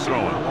to keep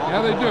throwing.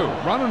 Yeah, they do.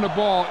 Running the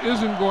ball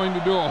isn't going to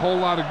do a whole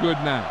lot of good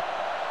now.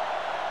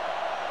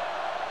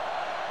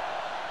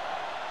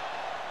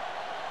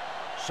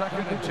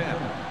 Second and 10.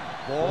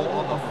 Ball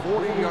on the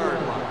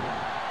 40-yard line.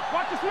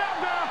 Watch the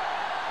snap now.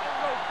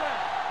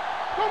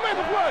 Go make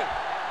a play.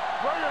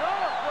 Bring it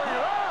up. Bring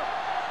it up.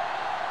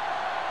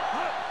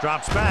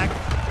 Drops back.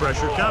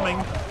 Pressure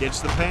coming. Gets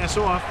the pass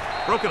off.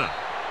 Broken up.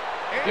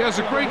 He has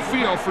a great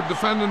feel for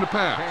defending the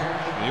pass.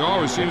 And he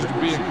always seems to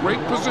be in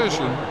great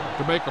position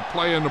to make a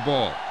play in the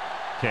ball.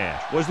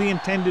 Cash was the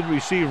intended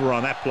receiver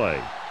on that play.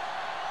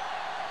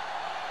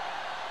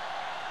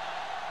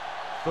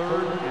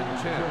 Third and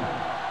 10.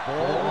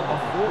 Ball on the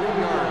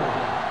 40-yard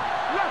line.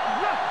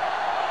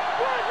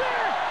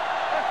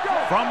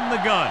 From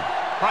the gun.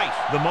 Price,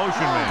 the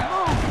motion man.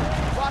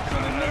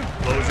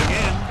 Closing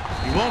in.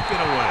 He won't get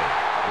away.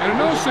 And in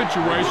those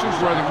situations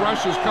where the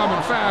rush is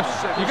coming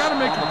fast, you got to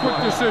make a quick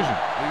decision.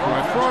 Do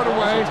I throw it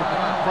away,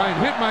 try and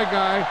hit my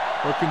guy,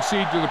 or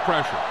concede to the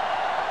pressure?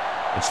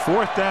 It's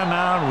fourth down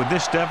now, and with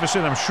this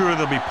deficit, I'm sure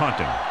they'll be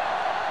punting.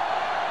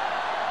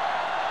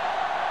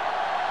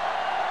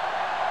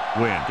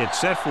 Wynn gets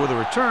set for the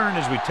return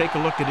as we take a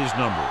look at his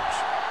numbers.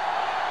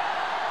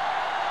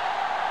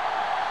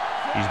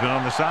 He's been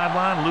on the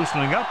sideline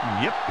loosening up,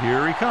 and yep,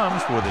 here he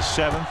comes for the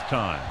 7th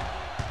time.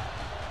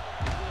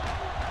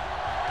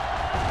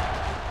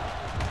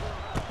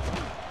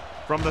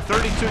 From the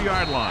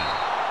 32-yard line,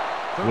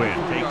 Wynn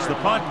takes the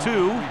punt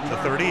to the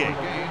 38.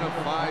 Gain of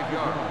 5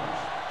 yards.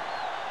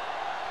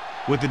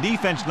 With the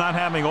defense not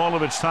having all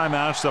of its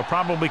timeouts, they'll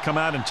probably come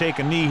out and take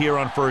a knee here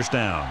on first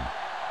down.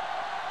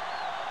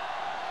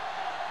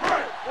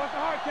 What's the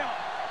hard count?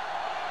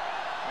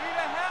 Need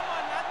a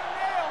hammer, not the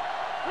nail.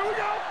 Here we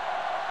go.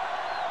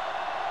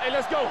 Hey,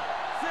 let's go.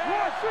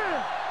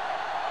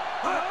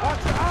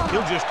 Watch your arm.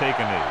 He'll just take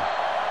a knee.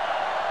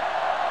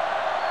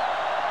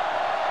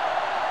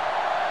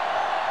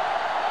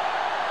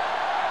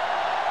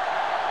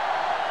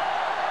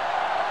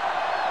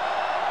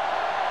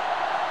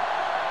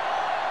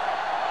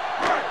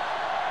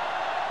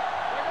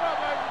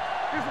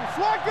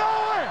 Slug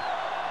going!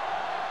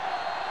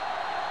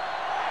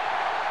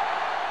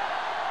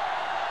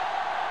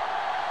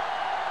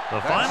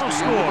 The final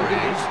score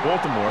is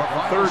Baltimore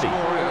 30,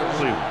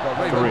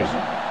 Cleveland 3. 30,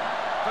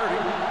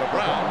 the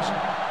Browns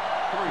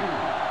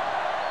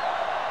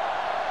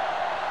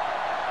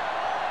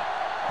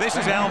 3. This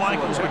is Al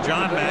Michaels with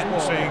John Madden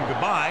saying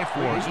goodbye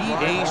for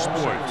EA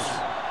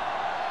Sports.